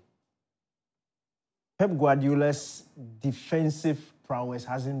 Pep Guardiola's defensive prowess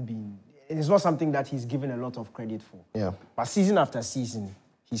hasn't been... It's not something that he's given a lot of credit for. Yeah. But season after season,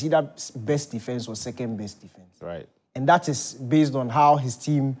 he's either best defense or second best defense. Right. And that is based on how his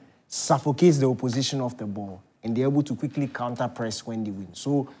team suffocates the opposition off the ball, and they're able to quickly counter press when they win.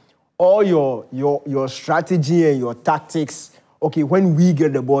 So all your strategy and your tactics, okay, when we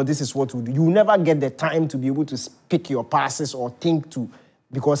get the ball, this is what we do. You will never get the time to be able to pick your passes or think to,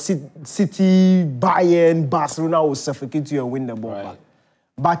 because City, Bayern, Barcelona will suffocate you and win the ball back.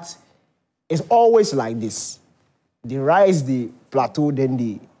 But it's always like this. They rise, they plateau, then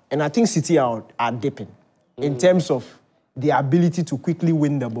they... And I think City are dipping in terms of the ability to quickly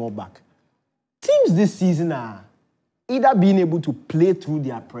win the ball back. teams this season are either being able to play through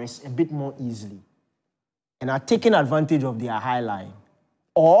their press a bit more easily and are taking advantage of their high line,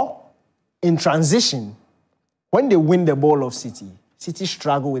 or in transition, when they win the ball off City, City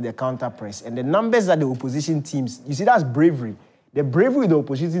struggle with the counter press. And the numbers that the opposition teams, you see, that's bravery. The bravery of the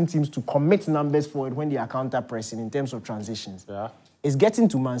opposition teams to commit numbers forward when they are counter pressing in terms of transitions is getting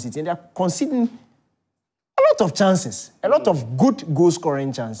to Man City. And they're conceding a lot of chances, a lot of good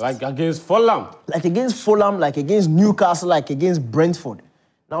goal-scoring chances. Like against Fulham. Like against Fulham, like against Newcastle, like against Brentford.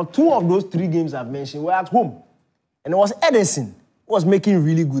 Now, 2 of those 3 games I've mentioned were at home. And it was Ederson who was making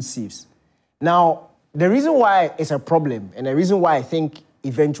really good saves. Now, the reason why it's a problem and the reason why I think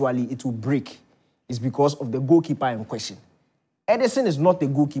eventually it will break is because of the goalkeeper in question. Ederson is not the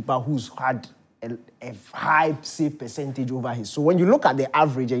goalkeeper who's had a high save percentage over his. So when you look at the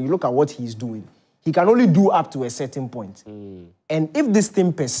average and you look at what he's doing, he can only do up to a certain point. And if this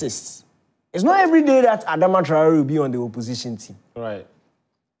thing persists, it's not every day that Adama Traore will be on the opposition team. Right.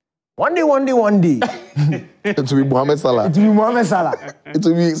 One day. It will be Mohamed Salah. It will be Mohamed Salah. It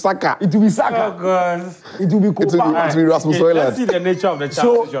will be Saka. It will be Saka. Oh, God. It will be Kopa. It will be Rasmus Højlund. Let's see the nature of the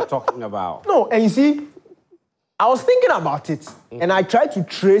chances you're talking about. No, and you see, I was thinking about it, and I tried to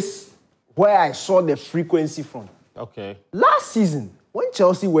trace where I saw the frequency from. Okay. Last season, when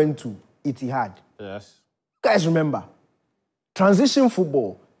Chelsea went to Etihad, yes, you guys remember, transition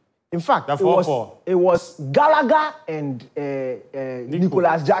football. In fact, it was Gallagher and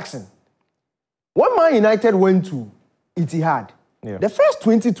Nicholas Jackson. When Man United went to Etihad, the first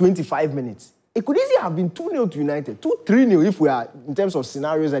 20-25 minutes, it could easily have been 2-0 to United, 2-3-0 if we are in terms of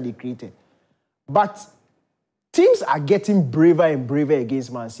scenarios that they created. But teams are getting braver and braver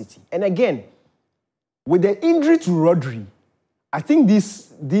against Man City. And again, with the injury to Rodri, I think this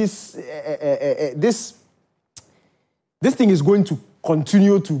thing is going to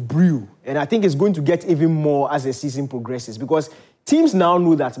continue to brew. And I think it's going to get even more as the season progresses, because teams now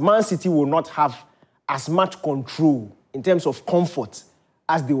know that Man City will not have as much control in terms of comfort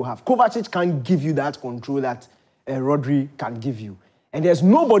as they will have. Kovacic can't give you that control that Rodri can give you. And there's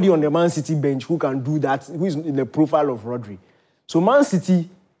nobody on the Man City bench who can do that, who is in the profile of Rodri. So Man City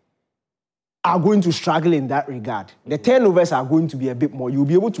are going to struggle in that regard. The turnovers are going to be a bit more. You'll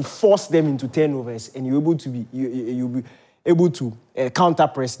be able to force them into turnovers, and you'll be able to counter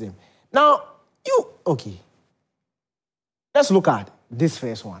press them. Now, let's look at this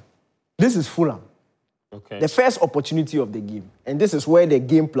first one. This is Fulham. Okay. The first opportunity of the game. And this is where the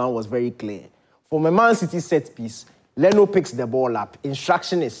game plan was very clear. From a Man City set piece, Leno picks the ball up.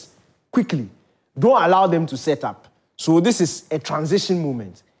 Instruction is quickly. Don't allow them to set up. So this is a transition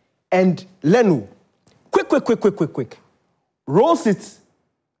moment. And Leno, quick, rolls it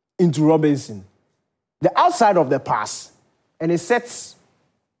into Robinson. The outside of the pass. And it sets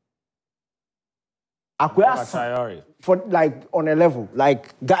Traore for like on a level,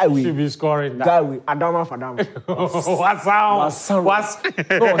 like guy we should be scoring that. Guy we Adama Fadama. What's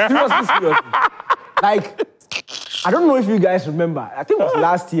No, seriously. Like, I don't know if you guys remember. I think it was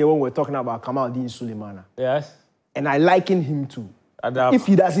last year when we were talking about Kamaldeen Sulemana. Yes. And I liken him to Adama. If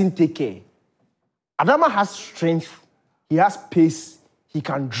he doesn't take care. Adama has strength, he has pace, he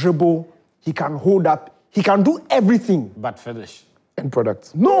can dribble, he can hold up, he can do everything. But finish. End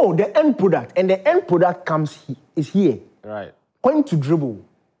product. No, the end product. And the end product is here. Right. When to dribble,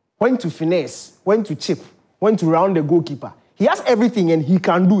 when to finesse, when to chip, when to round the goalkeeper. He has everything and he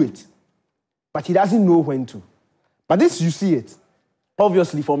can do it. But he doesn't know when to. But this, you see it.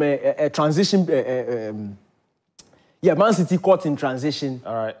 Obviously, from a transition... Man City caught in transition.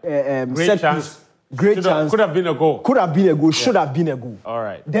 All right. Great chance. Great chance. Could have been a goal. Could have been a goal. Should have been a goal. All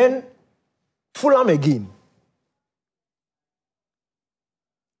right. Then, Fulham again.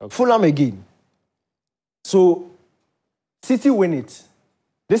 Okay. Fulham again. So, City win it.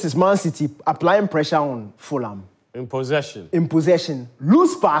 This is Man City applying pressure on Fulham. In possession. In possession.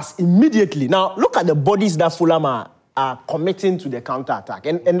 Loose pass immediately. Now, look at the bodies that Fulham are committing to the counter-attack.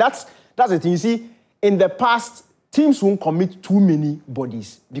 And that's the thing. You see, in the past, teams won't commit too many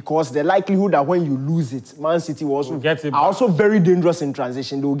bodies because the likelihood that when you lose it, Man City will also are also very dangerous in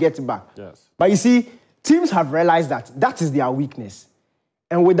transition. They will get it back. Yes. But you see, teams have realized that is their weakness.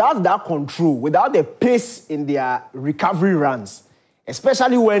 And without that control, without the pace in their recovery runs,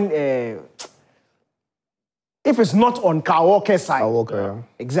 especially when, if it's not on Kyle Walker's side. Kyle Walker, yeah.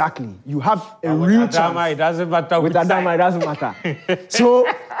 Exactly. You have a real chance. It doesn't matter. With Adama, it doesn't matter. So,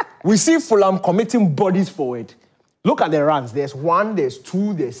 we see Fulham committing bodies forward. Look at the runs. There's 1, there's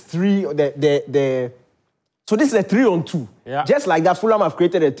 2, there's 3. So this is a 3-on-2. Yeah. Just like that, Fulham have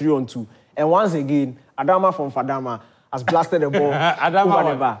created a 3-on-2. And once again, Adama from Fadama has blasted the ball.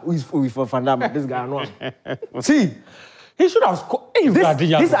 Whatever. Who is for Fandama? This guy, no. See, he should have scored.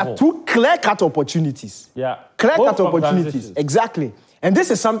 These are two clear-cut opportunities. Yeah. Clear-cut opportunities. Exactly. And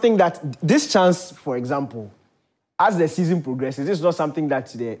this is something that, this chance, for example, as the season progresses, this is not something that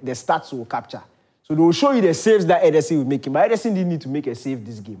the stats will capture. So they will show you the saves that Ederson will make. But Ederson didn't need to make a save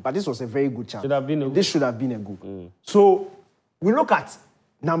this game. But this was a very good chance. This should have been a goal. So we look at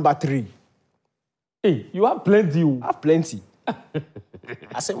number 3. Hey, you have plenty. I have plenty.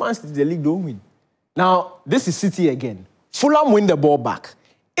 As a Man City, the league don't win. Now, this is City again. Fulham win the ball back.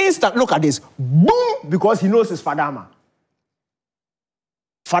 Instant, look at this. Boom! Because he knows it's Fadama.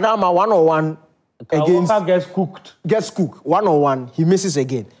 Fadama 1-on-1 against... Gets cooked. 1-on-1. He misses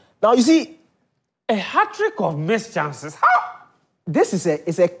again. Now, you see... A hat-trick of missed chances. How? This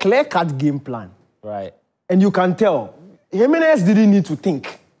is a clear-cut game plan. Right. And you can tell, Jimenez didn't need to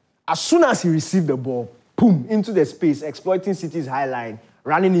think. As soon as he received the ball, boom, into the space, exploiting City's high line,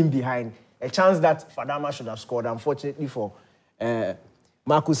 running in behind. A chance that Fadama should have scored, unfortunately for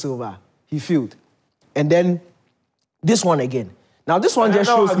Marco Silva. He failed. And then this one again. Now, this one just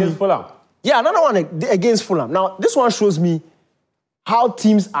shows me... Fulham. Yeah, another one against Fulham. Now, this one shows me how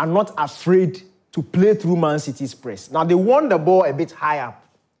teams are not afraid to play through Man City's press. Now, they won the ball a bit high up.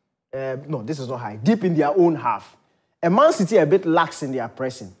 No, this is not high. Deep in their own half. And Man City a bit lax in their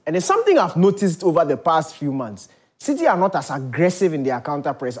pressing. And it's something I've noticed over the past few months. City are not as aggressive in their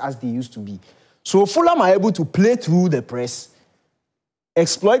counter press as they used to be. So Fulham are able to play through the press,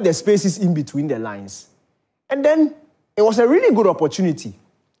 exploit the spaces in between the lines. And then it was a really good opportunity.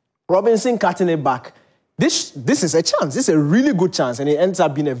 Robinson cutting it back. This is a chance. This is a really good chance. And it ends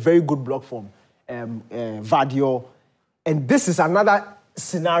up being a very good block from Vadio. And this is another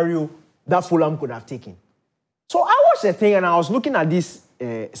scenario that Fulham could have taken. So I watched the thing and I was looking at these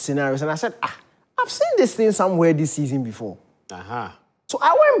scenarios and I said, I've seen this thing somewhere this season before. So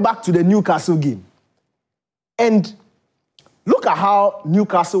I went back to the Newcastle game. And look at how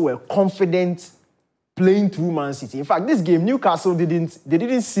Newcastle were confident playing through Man City. In fact, this game, Newcastle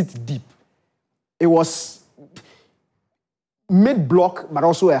didn't sit deep. It was mid-block, but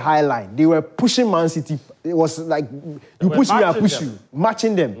also a high line. They were pushing Man City. It was like, you push me, I push you.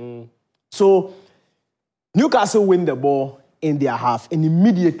 Matching them. So Newcastle win the ball in their half and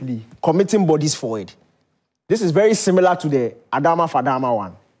immediately committing bodies forward. This is very similar to the Adama Fadama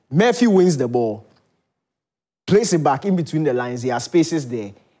one. Murphy wins the ball, plays it back in between the lines. There are spaces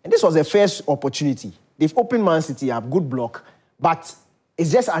there. And this was the first opportunity. They've opened Man City, have good block, but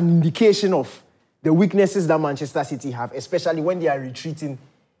it's just an indication of the weaknesses that Manchester City have, especially when they are retreating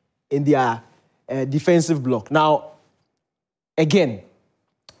in their defensive block. Now, again,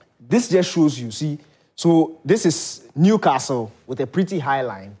 this just shows you, see, so this is Newcastle with a pretty high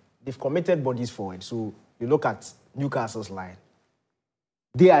line. They've committed bodies forward. So you look at Newcastle's line.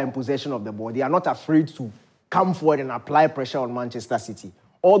 They are in possession of the ball. They are not afraid to come forward and apply pressure on Manchester City.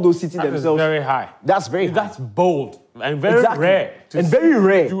 All those City themselves... That's very high. That's very high. That's bold and very rare. And very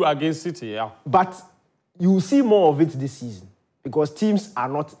rare. Do against City, yeah. But you will see more of it this season because teams are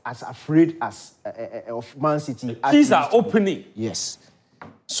not as afraid as of Man City. Teams are opening. Yes.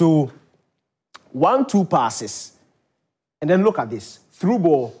 So 1-2 passes. And then look at this. Through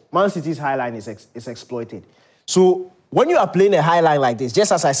ball, Man City's high line is exploited. So when you are playing a high line like this,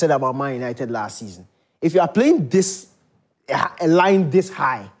 just as I said about Man United last season, if you are playing a line this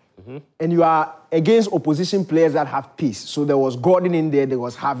high, and you are against opposition players that have pace, so there was Gordon in there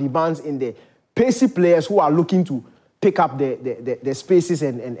was Harvey Barnes in there, pacey players who are looking to pick up the spaces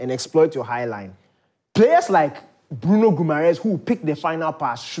and exploit your high line. Players like Bruno Guimaraes, who picked the final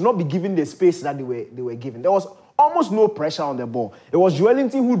pass, should not be given the space that they were given. There was almost no pressure on the ball. It was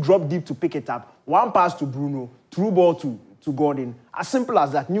Joelinton who dropped deep to pick it up. One pass to Bruno, through ball to Gordon. As simple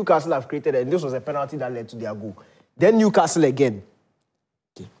as that, Newcastle have created it, and this was a penalty that led to their goal. Then Newcastle again.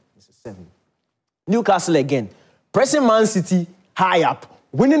 Okay, this is 7. Newcastle again. Pressing Man City high up,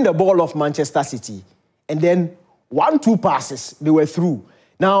 winning the ball off Manchester City. And then 1-2 passes, they were through.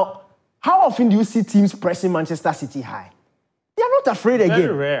 Now, how often do you see teams pressing Manchester City high? They are not afraid again.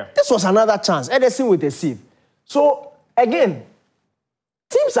 Very rare. This was another chance. Ederson with a save. So, again,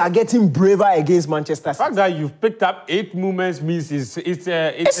 teams are getting braver against Manchester City. The fact that you've picked up 8 movements means it's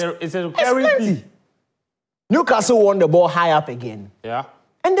a plenty. Newcastle won the ball high up again. Yeah.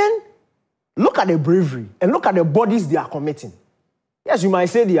 And then, look at the bravery and look at the bodies they are committing. Yes, you might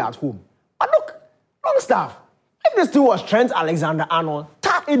say they are at home. But look, Longstaff, if this thing was Trent Alexander-Arnold,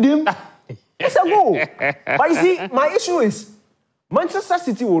 tacked him, it's a goal. But you see, my issue is, Manchester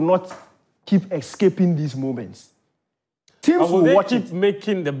City will not keep escaping these moments. Teams will watch keep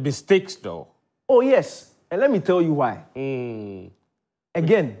making the mistakes, though. Oh, yes. And let me tell you why.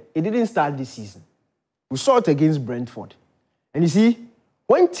 Again, it didn't start this season. We saw it against Brentford. And you see,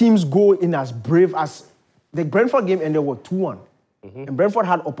 when teams go in as brave as the Brentford game ended with 2-1, and Brentford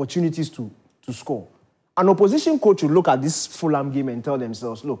had opportunities to score. An opposition coach will look at this Fulham game and tell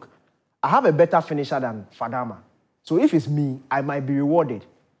themselves, look, I have a better finisher than Fadama. So if it's me, I might be rewarded.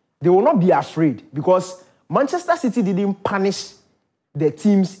 They will not be afraid because Manchester City didn't punish the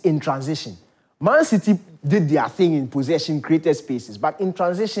teams in transition. Man City did their thing in possession, created spaces, but in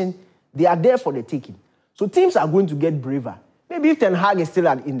transition, they are there for the taking. So teams are going to get braver. Maybe if Ten Hag is still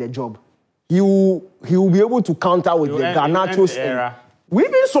in the job, he will be able to counter with the Garnacho's. We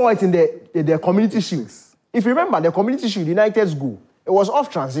even saw it in the Community Shield. If you remember, the Community Shield, United's goal, it was off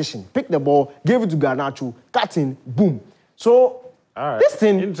transition. Pick the ball, gave it to Garnacho, cut in, boom. So, this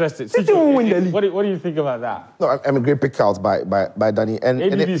thing, interesting. City will win the league. What do you think about that? No, I'm a great pick out by Danny. And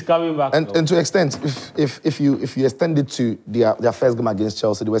ADB is coming back. And to an extent, if you extend it to their first game against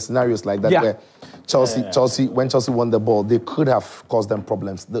Chelsea, there were scenarios like that where Chelsea, when Chelsea won the ball, they could have caused them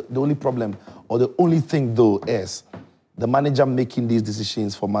problems. The only problem, or the only thing though, is the manager making these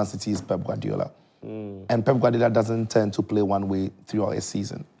decisions for Man City is Pep Guardiola. And Pep Guardiola doesn't tend to play one way throughout a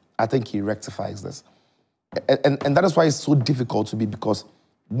season. I think he rectifies this. And that is why it's so difficult to be, because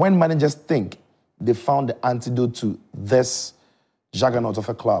when managers think they found the antidote to this juggernaut of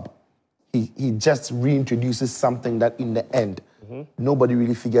a club, he just reintroduces something that in the end, nobody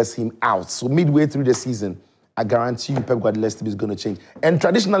really figures him out. So midway through the season, I guarantee you Pep Guardiola's team is going to change. And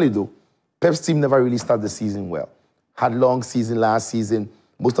traditionally though, Pep's team never really started the season well. Had long season last season.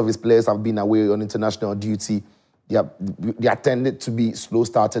 Most of his players have been away on international duty. They tended to be slow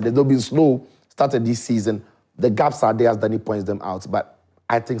started. They've not been slow started this season. The gaps are there as Danny points them out, but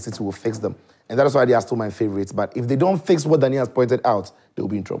I think City will fix them. And that is why they are still my favorites. But if they don't fix what Danny has pointed out, they'll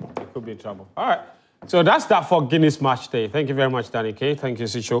be in trouble. They could be in trouble. All right. So that's that for Guinness Match Day. Thank you very much, Danny K. Thank you,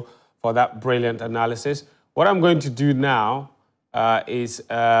 Sitso, for that brilliant analysis. What I'm going to do now is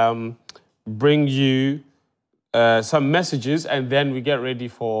bring you some messages, and then we get ready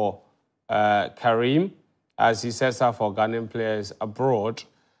for Karim as he sets out for Ghanaian players abroad.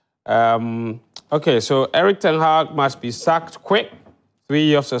 Okay, so Eric Ten Hag must be sacked quick. 3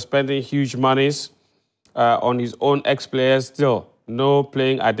 years of spending huge monies on his own ex-players. Still, no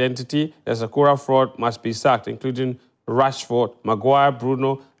playing identity. The Sakura fraud must be sacked, including Rashford, Maguire,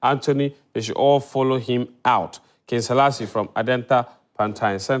 Bruno, Anthony. They should all follow him out. King Selassie from Adenta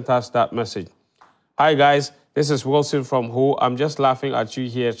Pantine sent us that message. Hi, guys. This is Wilson from Ho. I'm just laughing at you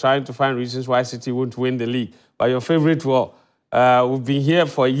here, trying to find reasons why City won't win the league. But your favorite, well, we've been here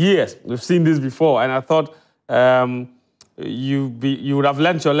for years. We've seen this before, and I thought you would have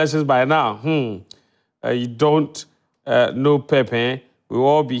learned your lessons by now. You don't know Pepe. We'll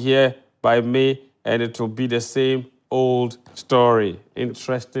all be here by May, and it will be the same old story.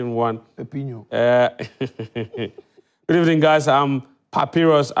 Interesting one. Pepino. Good evening, guys. I'm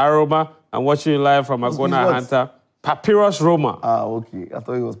Papyrus Aroma. I'm watching you live from Agona Hunter. Papyrus Roma. Ah, okay. I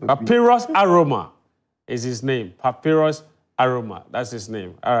thought it was Pepino. Papyrus Aroma is his name. Papyrus Aroma. That's his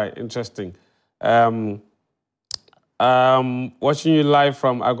name. All right, interesting. Watching you live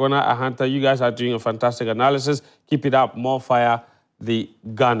from Agona Ahanta. You guys are doing a fantastic analysis. Keep it up. More fire, the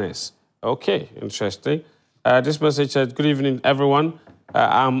Gunners. Okay, interesting. This message says, good evening, everyone.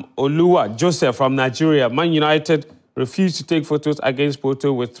 I'm Oluwa Joseph from Nigeria. Man United refused to take photos against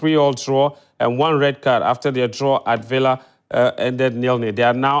Porto with 3-all draw and 1 red card after their draw at Villa ended 0-0. They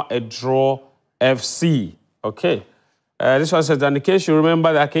are now a draw FC. Okay. This one says, in case you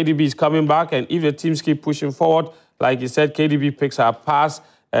remember that KDB is coming back, and if the teams keep pushing forward, like you said, KDB picks a pass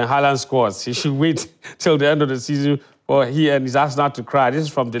and Haaland scores. He should wait till the end of the season for he and his Arsenal to cry. This is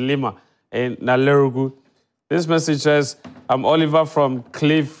from Delima in Nalerugu. This message says, I'm Oliver from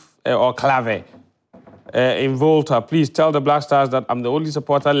Clive in Volta. Please tell the Black Stars that I'm the only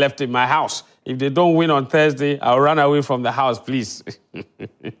supporter left in my house. If they don't win on Thursday, I'll run away from the house, please.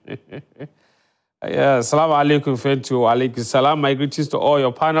 Yeah, Assalamu alaikum, Fentuo. Alaikum salam. My greetings to all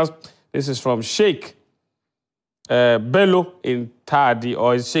your panels. This is from Sheikh Bello in Tardi,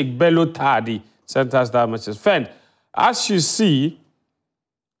 or Sheikh Bello Tardi. Sent us that message. Fent, as you see,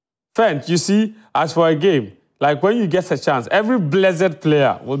 as for a game, like when you get a chance, every blessed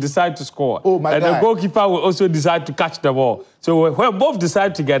player will decide to score. Oh my God. And the goalkeeper will also decide to catch the ball. So when both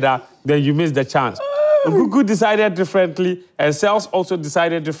decide together, then you miss the chance. Gugu decided differently, and Sels also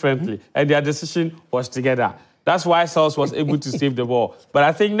decided differently, and their decision was together. That's why Sels was able to save the ball. But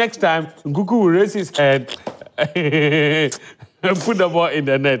I think next time, Gugu will raise his head and put the ball in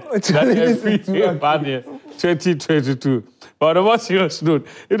the net. That's a free 2022. But on a more serious note,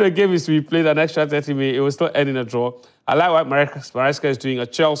 if the game is to be played an extra 30 minutes, it will still end in a draw. I like what Maresca is doing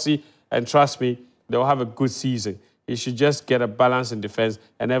at Chelsea, and trust me, they'll have a good season. He should just get a balance in defense,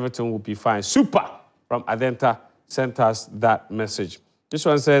 and everything will be fine. Super from Adenta sent us that message. This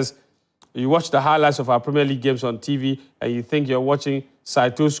one says, you watch the highlights of our Premier League games on TV, and you think you're watching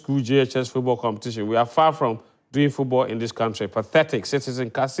Sitso School JHS football competition. We are far from doing football in this country. Pathetic. Citizen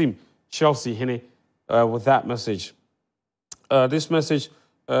Kasim, Chelsea, Hine, with that message. This message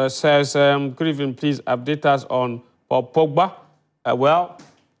says, good evening, please update us on Paul Pogba. Well,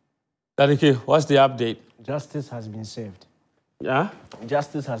 Dadike, what's the update? Justice has been served. Yeah?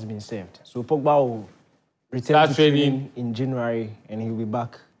 Justice has been served. So Pogba will return to training in January and he'll be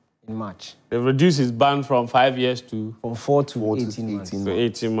back in March. They reduced his ban from 5 years to... From 4 to 18 months. To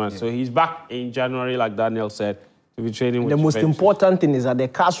 18 months. Yeah. So he's back in January, like Daniel said, to be training with the most Juventus. important thing is that the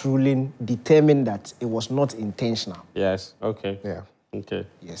CAS ruling determined that it was not intentional. Yes, okay. Yeah. Okay.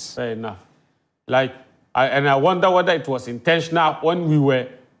 Yes. Fair enough. Like, I wonder whether it was intentional when we were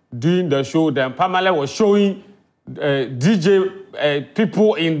doing the show. Then Pamela was showing DJ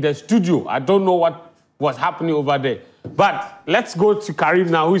people in the studio. I don't know what was happening over there. But let's go to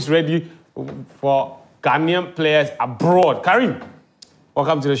Karim now, who's ready for Ghanaian players abroad. Karim,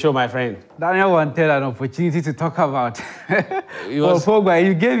 welcome to the show, my friend. Daniel wanted an opportunity to talk about Pogba.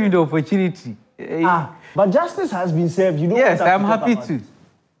 You gave him the opportunity. But justice has been served. You don't yes, I'm happy to.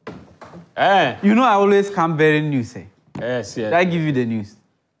 You know I always come bearing news. Yes, yes. I give you the news.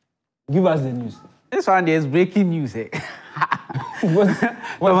 Give us the news. This one is breaking news.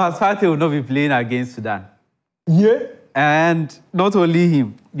 Thomas Partey will not be playing against Sudan. Yeah. And not only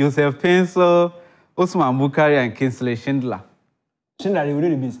him, Joseph Pencil, Osman Bukari, and Kingsley Schindler. Schindler, they will do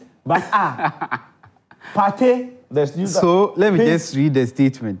the best. But Partey, there's news. So let me just read the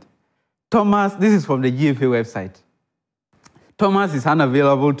statement. Thomas, this is from the GFA website. Thomas is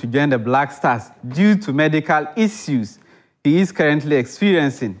unavailable to join the Black Stars due to medical issues he is currently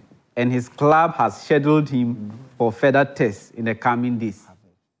experiencing, and his club has scheduled him for further tests in the coming days.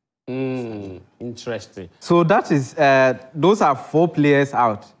 Interesting. So that is, those are 4 players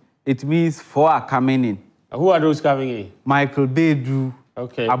out. It means 4 are coming in. Who are those coming in? Michael Bedu,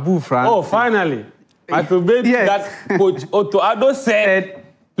 okay. Abu Francis. Oh, finally. Michael Bedu, yes. That coach Otto Addo said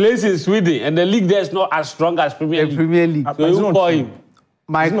plays in Sweden, and the league there is not as strong as Premier League. Premier League. So you call him.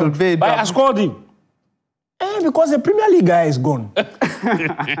 Michael Bedu. But I scored him. Because the Premier League guy is gone.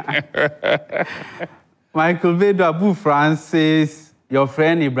 Michael Bedu, Abu Francis, your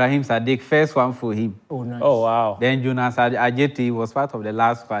friend Ibrahim Sadiq, first one for him. Oh, nice. Oh, wow. Then Jonas Ajeti was part of the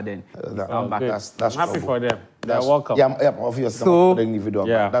last squad. Then that's I'm happy for them. They're welcome. Yeah, obviously. So, individual,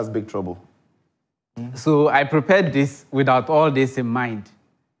 yeah. That's big trouble. So I prepared this without all this in mind.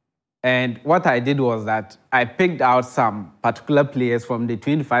 And what I did was that I picked out some particular players from the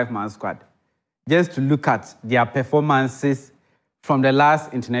 25-man squad just to look at their performances from the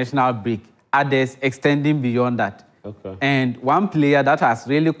last international break, others extending beyond that. Okay. And one player that has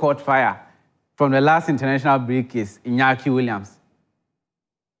really caught fire from the last international break is Iñaki Williams.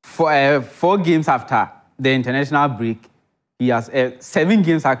 For 4 games after the international break, he has 7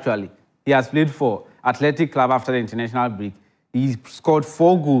 games actually. He has played for Athletic Club after the international break. He scored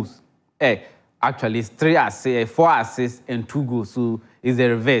 4 goals. Actually, it's 4 assists and 2 goals. So it's the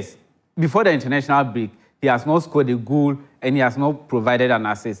reverse. Before the international break, he has not scored a goal and he has not provided an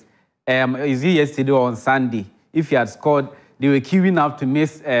assist. Is it yesterday or on Sunday? If he had scored, they were queuing up to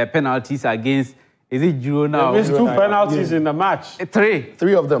miss penalties against. Is it Girona? They missed 2 penalties in the match. 3.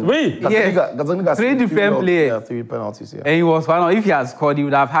 3 of them. 3? Yes. 3 different players. Yeah, 3 penalties, yeah. And he was one of, if he had scored, he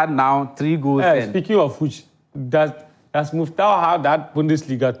would have had now 3 goals. Speaking of which, that's Muftau had that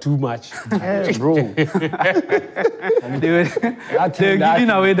Bundesliga too much. Yeah, bro. They were giving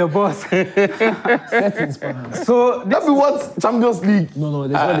away the boss. So that be what Champions League. No,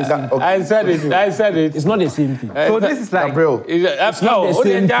 it's not the same thing. Okay. I said it. It's not the same thing. So this is like... Bro. It's not the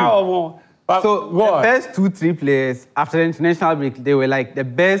same thing. So the first 2-3 players after the international break, they were like the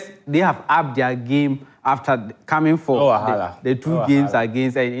best. They have upped their game after coming for the 2 games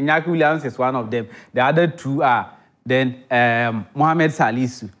against. And Iñaki Williams is one of them. The other 2 are then Mohamed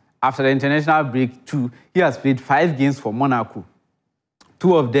Salisu. After the international break, 2, he has played 5 games for Monaco.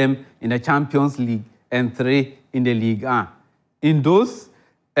 2 of them in the Champions League and 3 in the Ligue 1. In those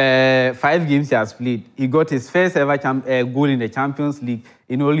 5 games he has played, he got his first ever goal in the Champions League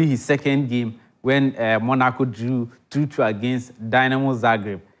in only his 2nd game when Monaco drew 2-2 against Dynamo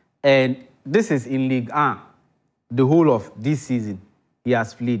Zagreb. And this is in Ligue 1. The whole of this season he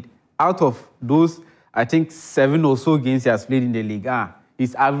has played. Out of those, I think 7 or so games he has played in the Ligue 1,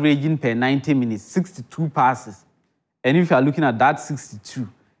 he's averaging per 90 minutes, 62 passes. And if you are looking at that 62,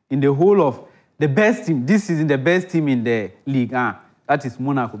 in the whole of the best team, this season, the best team in the league, that is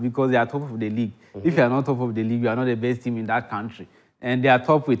Monaco, because they are top of the league. If you are not top of the league, you are not the best team in that country. And they are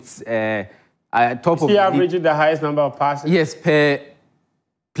top with top of the averaging the highest number of passes? Yes, per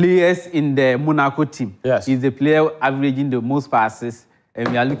players in the Monaco team. Yes. He's the player averaging the most passes, and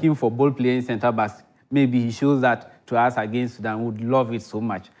we are looking for ball playing centre backs. Maybe he shows that to us against Sudan. We would love it so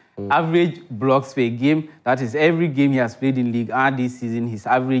much. Average blocks per game, that is every game he has played in League A this season, he's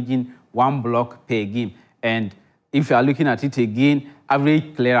averaging 1 block per game. And if you are looking at it again,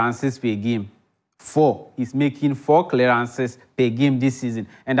 average clearances per game, 4. He's making 4 clearances per game this season,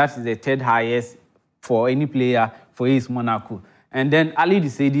 and that is the 3rd highest for any player for AS Monaco. And then Ali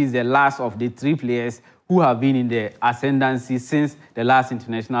Disedi is the last of the 3 players who have been in the ascendancy since the last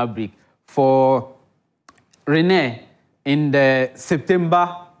international break. For Rene, in the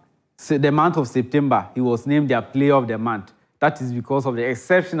month of September, he was named their player of the month. That is because of the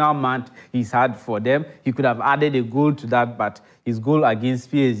exceptional month he's had for them. He could have added a goal to that, but his goal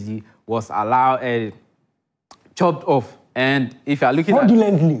against PSG was chopped off. And if you're looking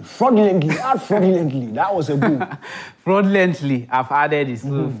fraudulently, add fraudulently. That was a goal. Fraudulently, I've added his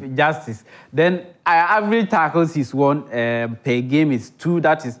justice. Then average tackles he's won per game is 2.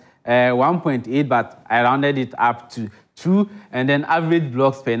 That is 1.8, but I rounded it up to 2. And then average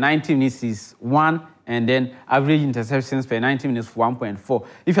blocks per 90 minutes is 1. And then average interceptions per 90 minutes 1.4.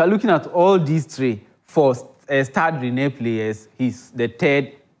 If you're looking at all these 3 for star Rene players, he's the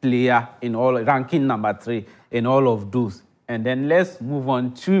 3rd player in all, ranking number 3 in all of those. And then let's move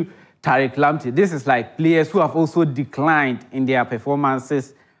on to Tariq Lamptey. This is like players who have also declined in their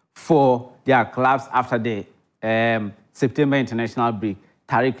performances for their clubs after the September international break.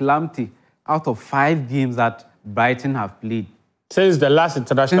 Tariq Lamptey, out of 5 games that Brighton have played. Since the last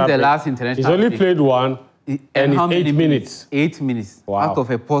international break. He's only played 1, and it's 8 minutes. 8 minutes. Wow. Out of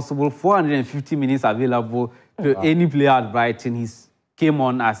a possible 450 minutes available to any player at Brighton, he came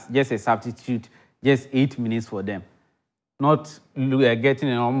on as just a substitute, just 8 minutes for them. Not getting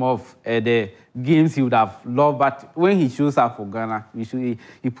a number of the games he would have loved, but when he shows up for Ghana,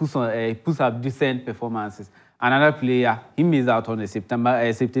 he puts up decent performances. Another player, he missed out on the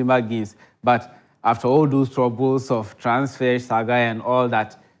September games, but after all those troubles of transfer saga and all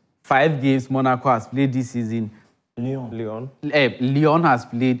that, 5 games Monaco has played this season. Lyon has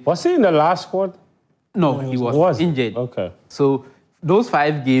played. Was he in the last squad? No, he was injured. Okay. So those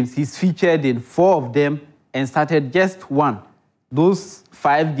 5 games, he's featured in 4 of them and started just 1. Those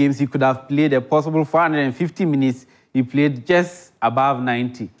 5 games, he could have played a possible 450 minutes. He played just above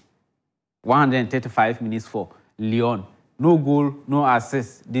 90. 135 minutes for Lyon. No goal, no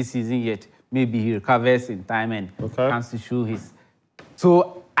assist this season yet. Maybe he recovers in time and comes to show his.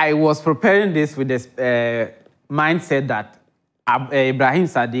 So I was preparing this with this mindset that Ibrahim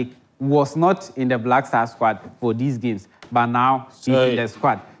Sadiq was not in the Black Star squad for these games, but now he's in the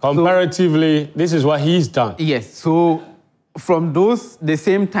squad. Comparatively, this is what he's done. Yes. So from the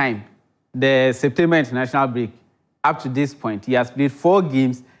same time, the September international break, up to this point, he has played 4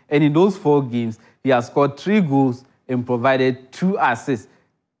 games, and in those 4 games, he has scored 3 goals and provided 2 assists.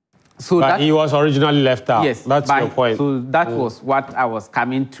 So but he was originally left out. Yes, that's your point. So that was what I was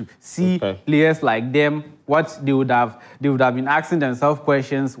coming to see. Players like them, what they would have been asking themselves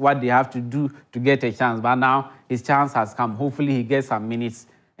questions, what they have to do to get a chance. But now his chance has come. Hopefully he gets some minutes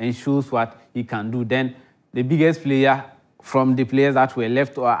and shows what he can do. Then the biggest player from the players that were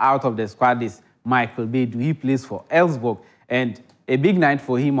left or out of the squad is Michael Beidou. He plays for Elfsborg, and a big night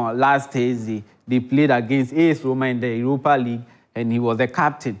for him on last Thursday. They played against AS Roma in the Europa League, and he was the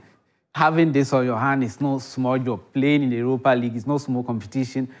captain. Having this on your hand is no small job. Playing in the Europa League is no small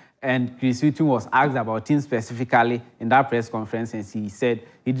competition. And Chris Hughton was asked about him specifically in that press conference, and he said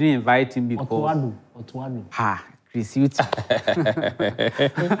he didn't invite him because... Otuado. Chris Hughton.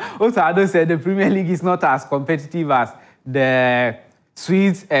 Otuado said the Premier League is not as competitive as the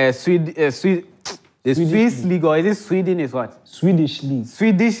Swiss league, or is it Sweden is what? Swedish league.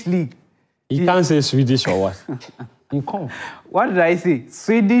 Swedish league. You can't say Swedish or what? You can't. What did I say?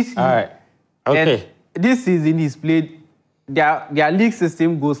 Swedish league. All right. Okay. And this season he's played, their league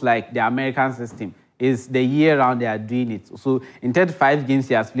system goes like the American system. Is the year round they are doing it. So in 35 games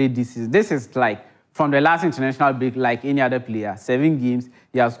he has played this season. This is like from the last international break, like any other player. 7 games,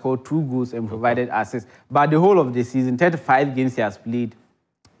 he has scored 2 goals and provided assists. But the whole of the season, 35 games he has played,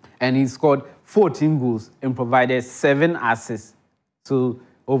 and he scored 14 goals and provided 7 assists. So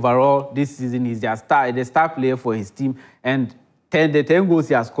overall, this season he's the star player for his team, and the 10 goals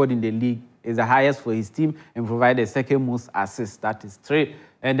he has scored in the league is the highest for his team and provided 2nd most assists. That is 3.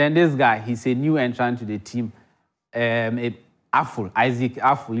 And then this guy, he's a new entrant to the team. Isaac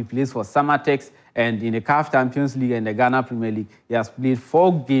Afful. He plays for Samatex, and in the CAF Champions League and the Ghana Premier League, he has played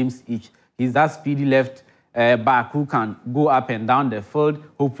 4 games each. He's that speedy left back who can go up and down the field.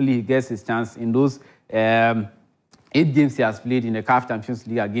 Hopefully, he gets his chance in those 8 games he has played in the CAF Champions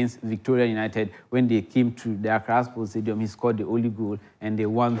League against Victoria United. When they came to the Accra Sports Stadium, he scored the only goal, and they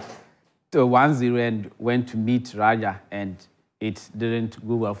won 1-0 and went to meet Raja, and it didn't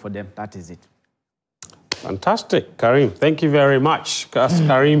go well for them. That is it. Fantastic, Karim. Thank you very much.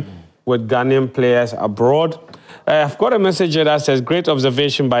 Karim with Ghanaian players abroad. I've got a message here that says, great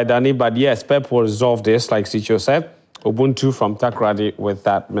observation by Danny, but yes, Pep will resolve this, like Sitso said. Ubuntu from Takrady with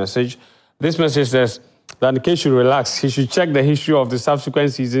that message. This message says, Danny K should relax. He should check the history of the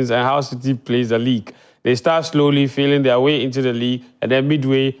subsequent seasons and how City plays the league. They start slowly feeling their way into the league, and then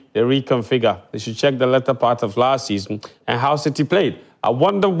midway, they reconfigure. They should check the latter part of last season and how City played. I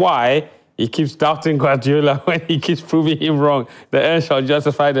wonder why he keeps doubting Guardiola when he keeps proving him wrong. The end shall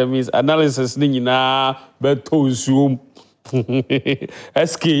justify the means. Analysis, nah, beto zoom.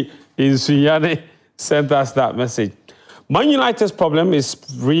 SK in Suyane sent us that message. Man United's problem is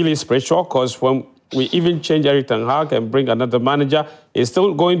really spiritual, because when we even change Eric Ten Hag and bring another manager, it's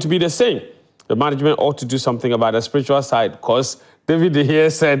still going to be the same. The management ought to do something about the spiritual side, because David De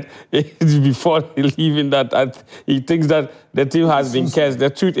Gea said before leaving that he thinks that the team has been cursed. The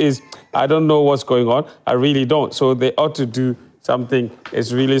truth is, I don't know what's going on. I really don't. So they ought to do something.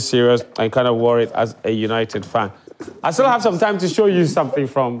 It's really serious. I'm kind of worried as a United fan. I still have some time to show you something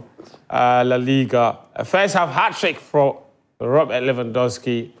from La Liga. First half hat-trick for Robert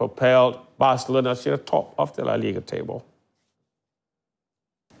Lewandowski propelled Barcelona to the top of the La Liga table.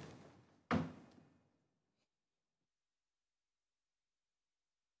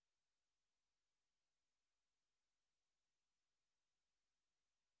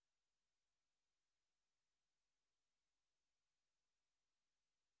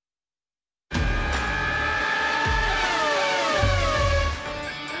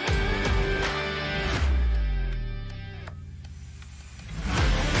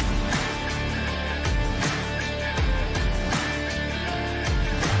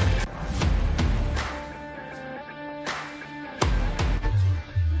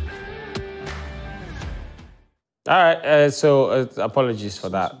 All right, so apologies for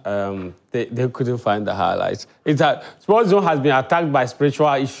that. They couldn't find the highlights. It's that Sports Zone has been attacked by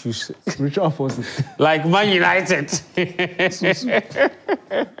spiritual issues. Spiritual forces. Like Man United.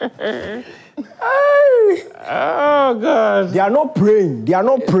 Oh, God. They are not praying. They are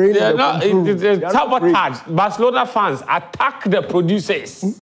not praying. They are not. Sabotage. Barcelona fans attack the producers.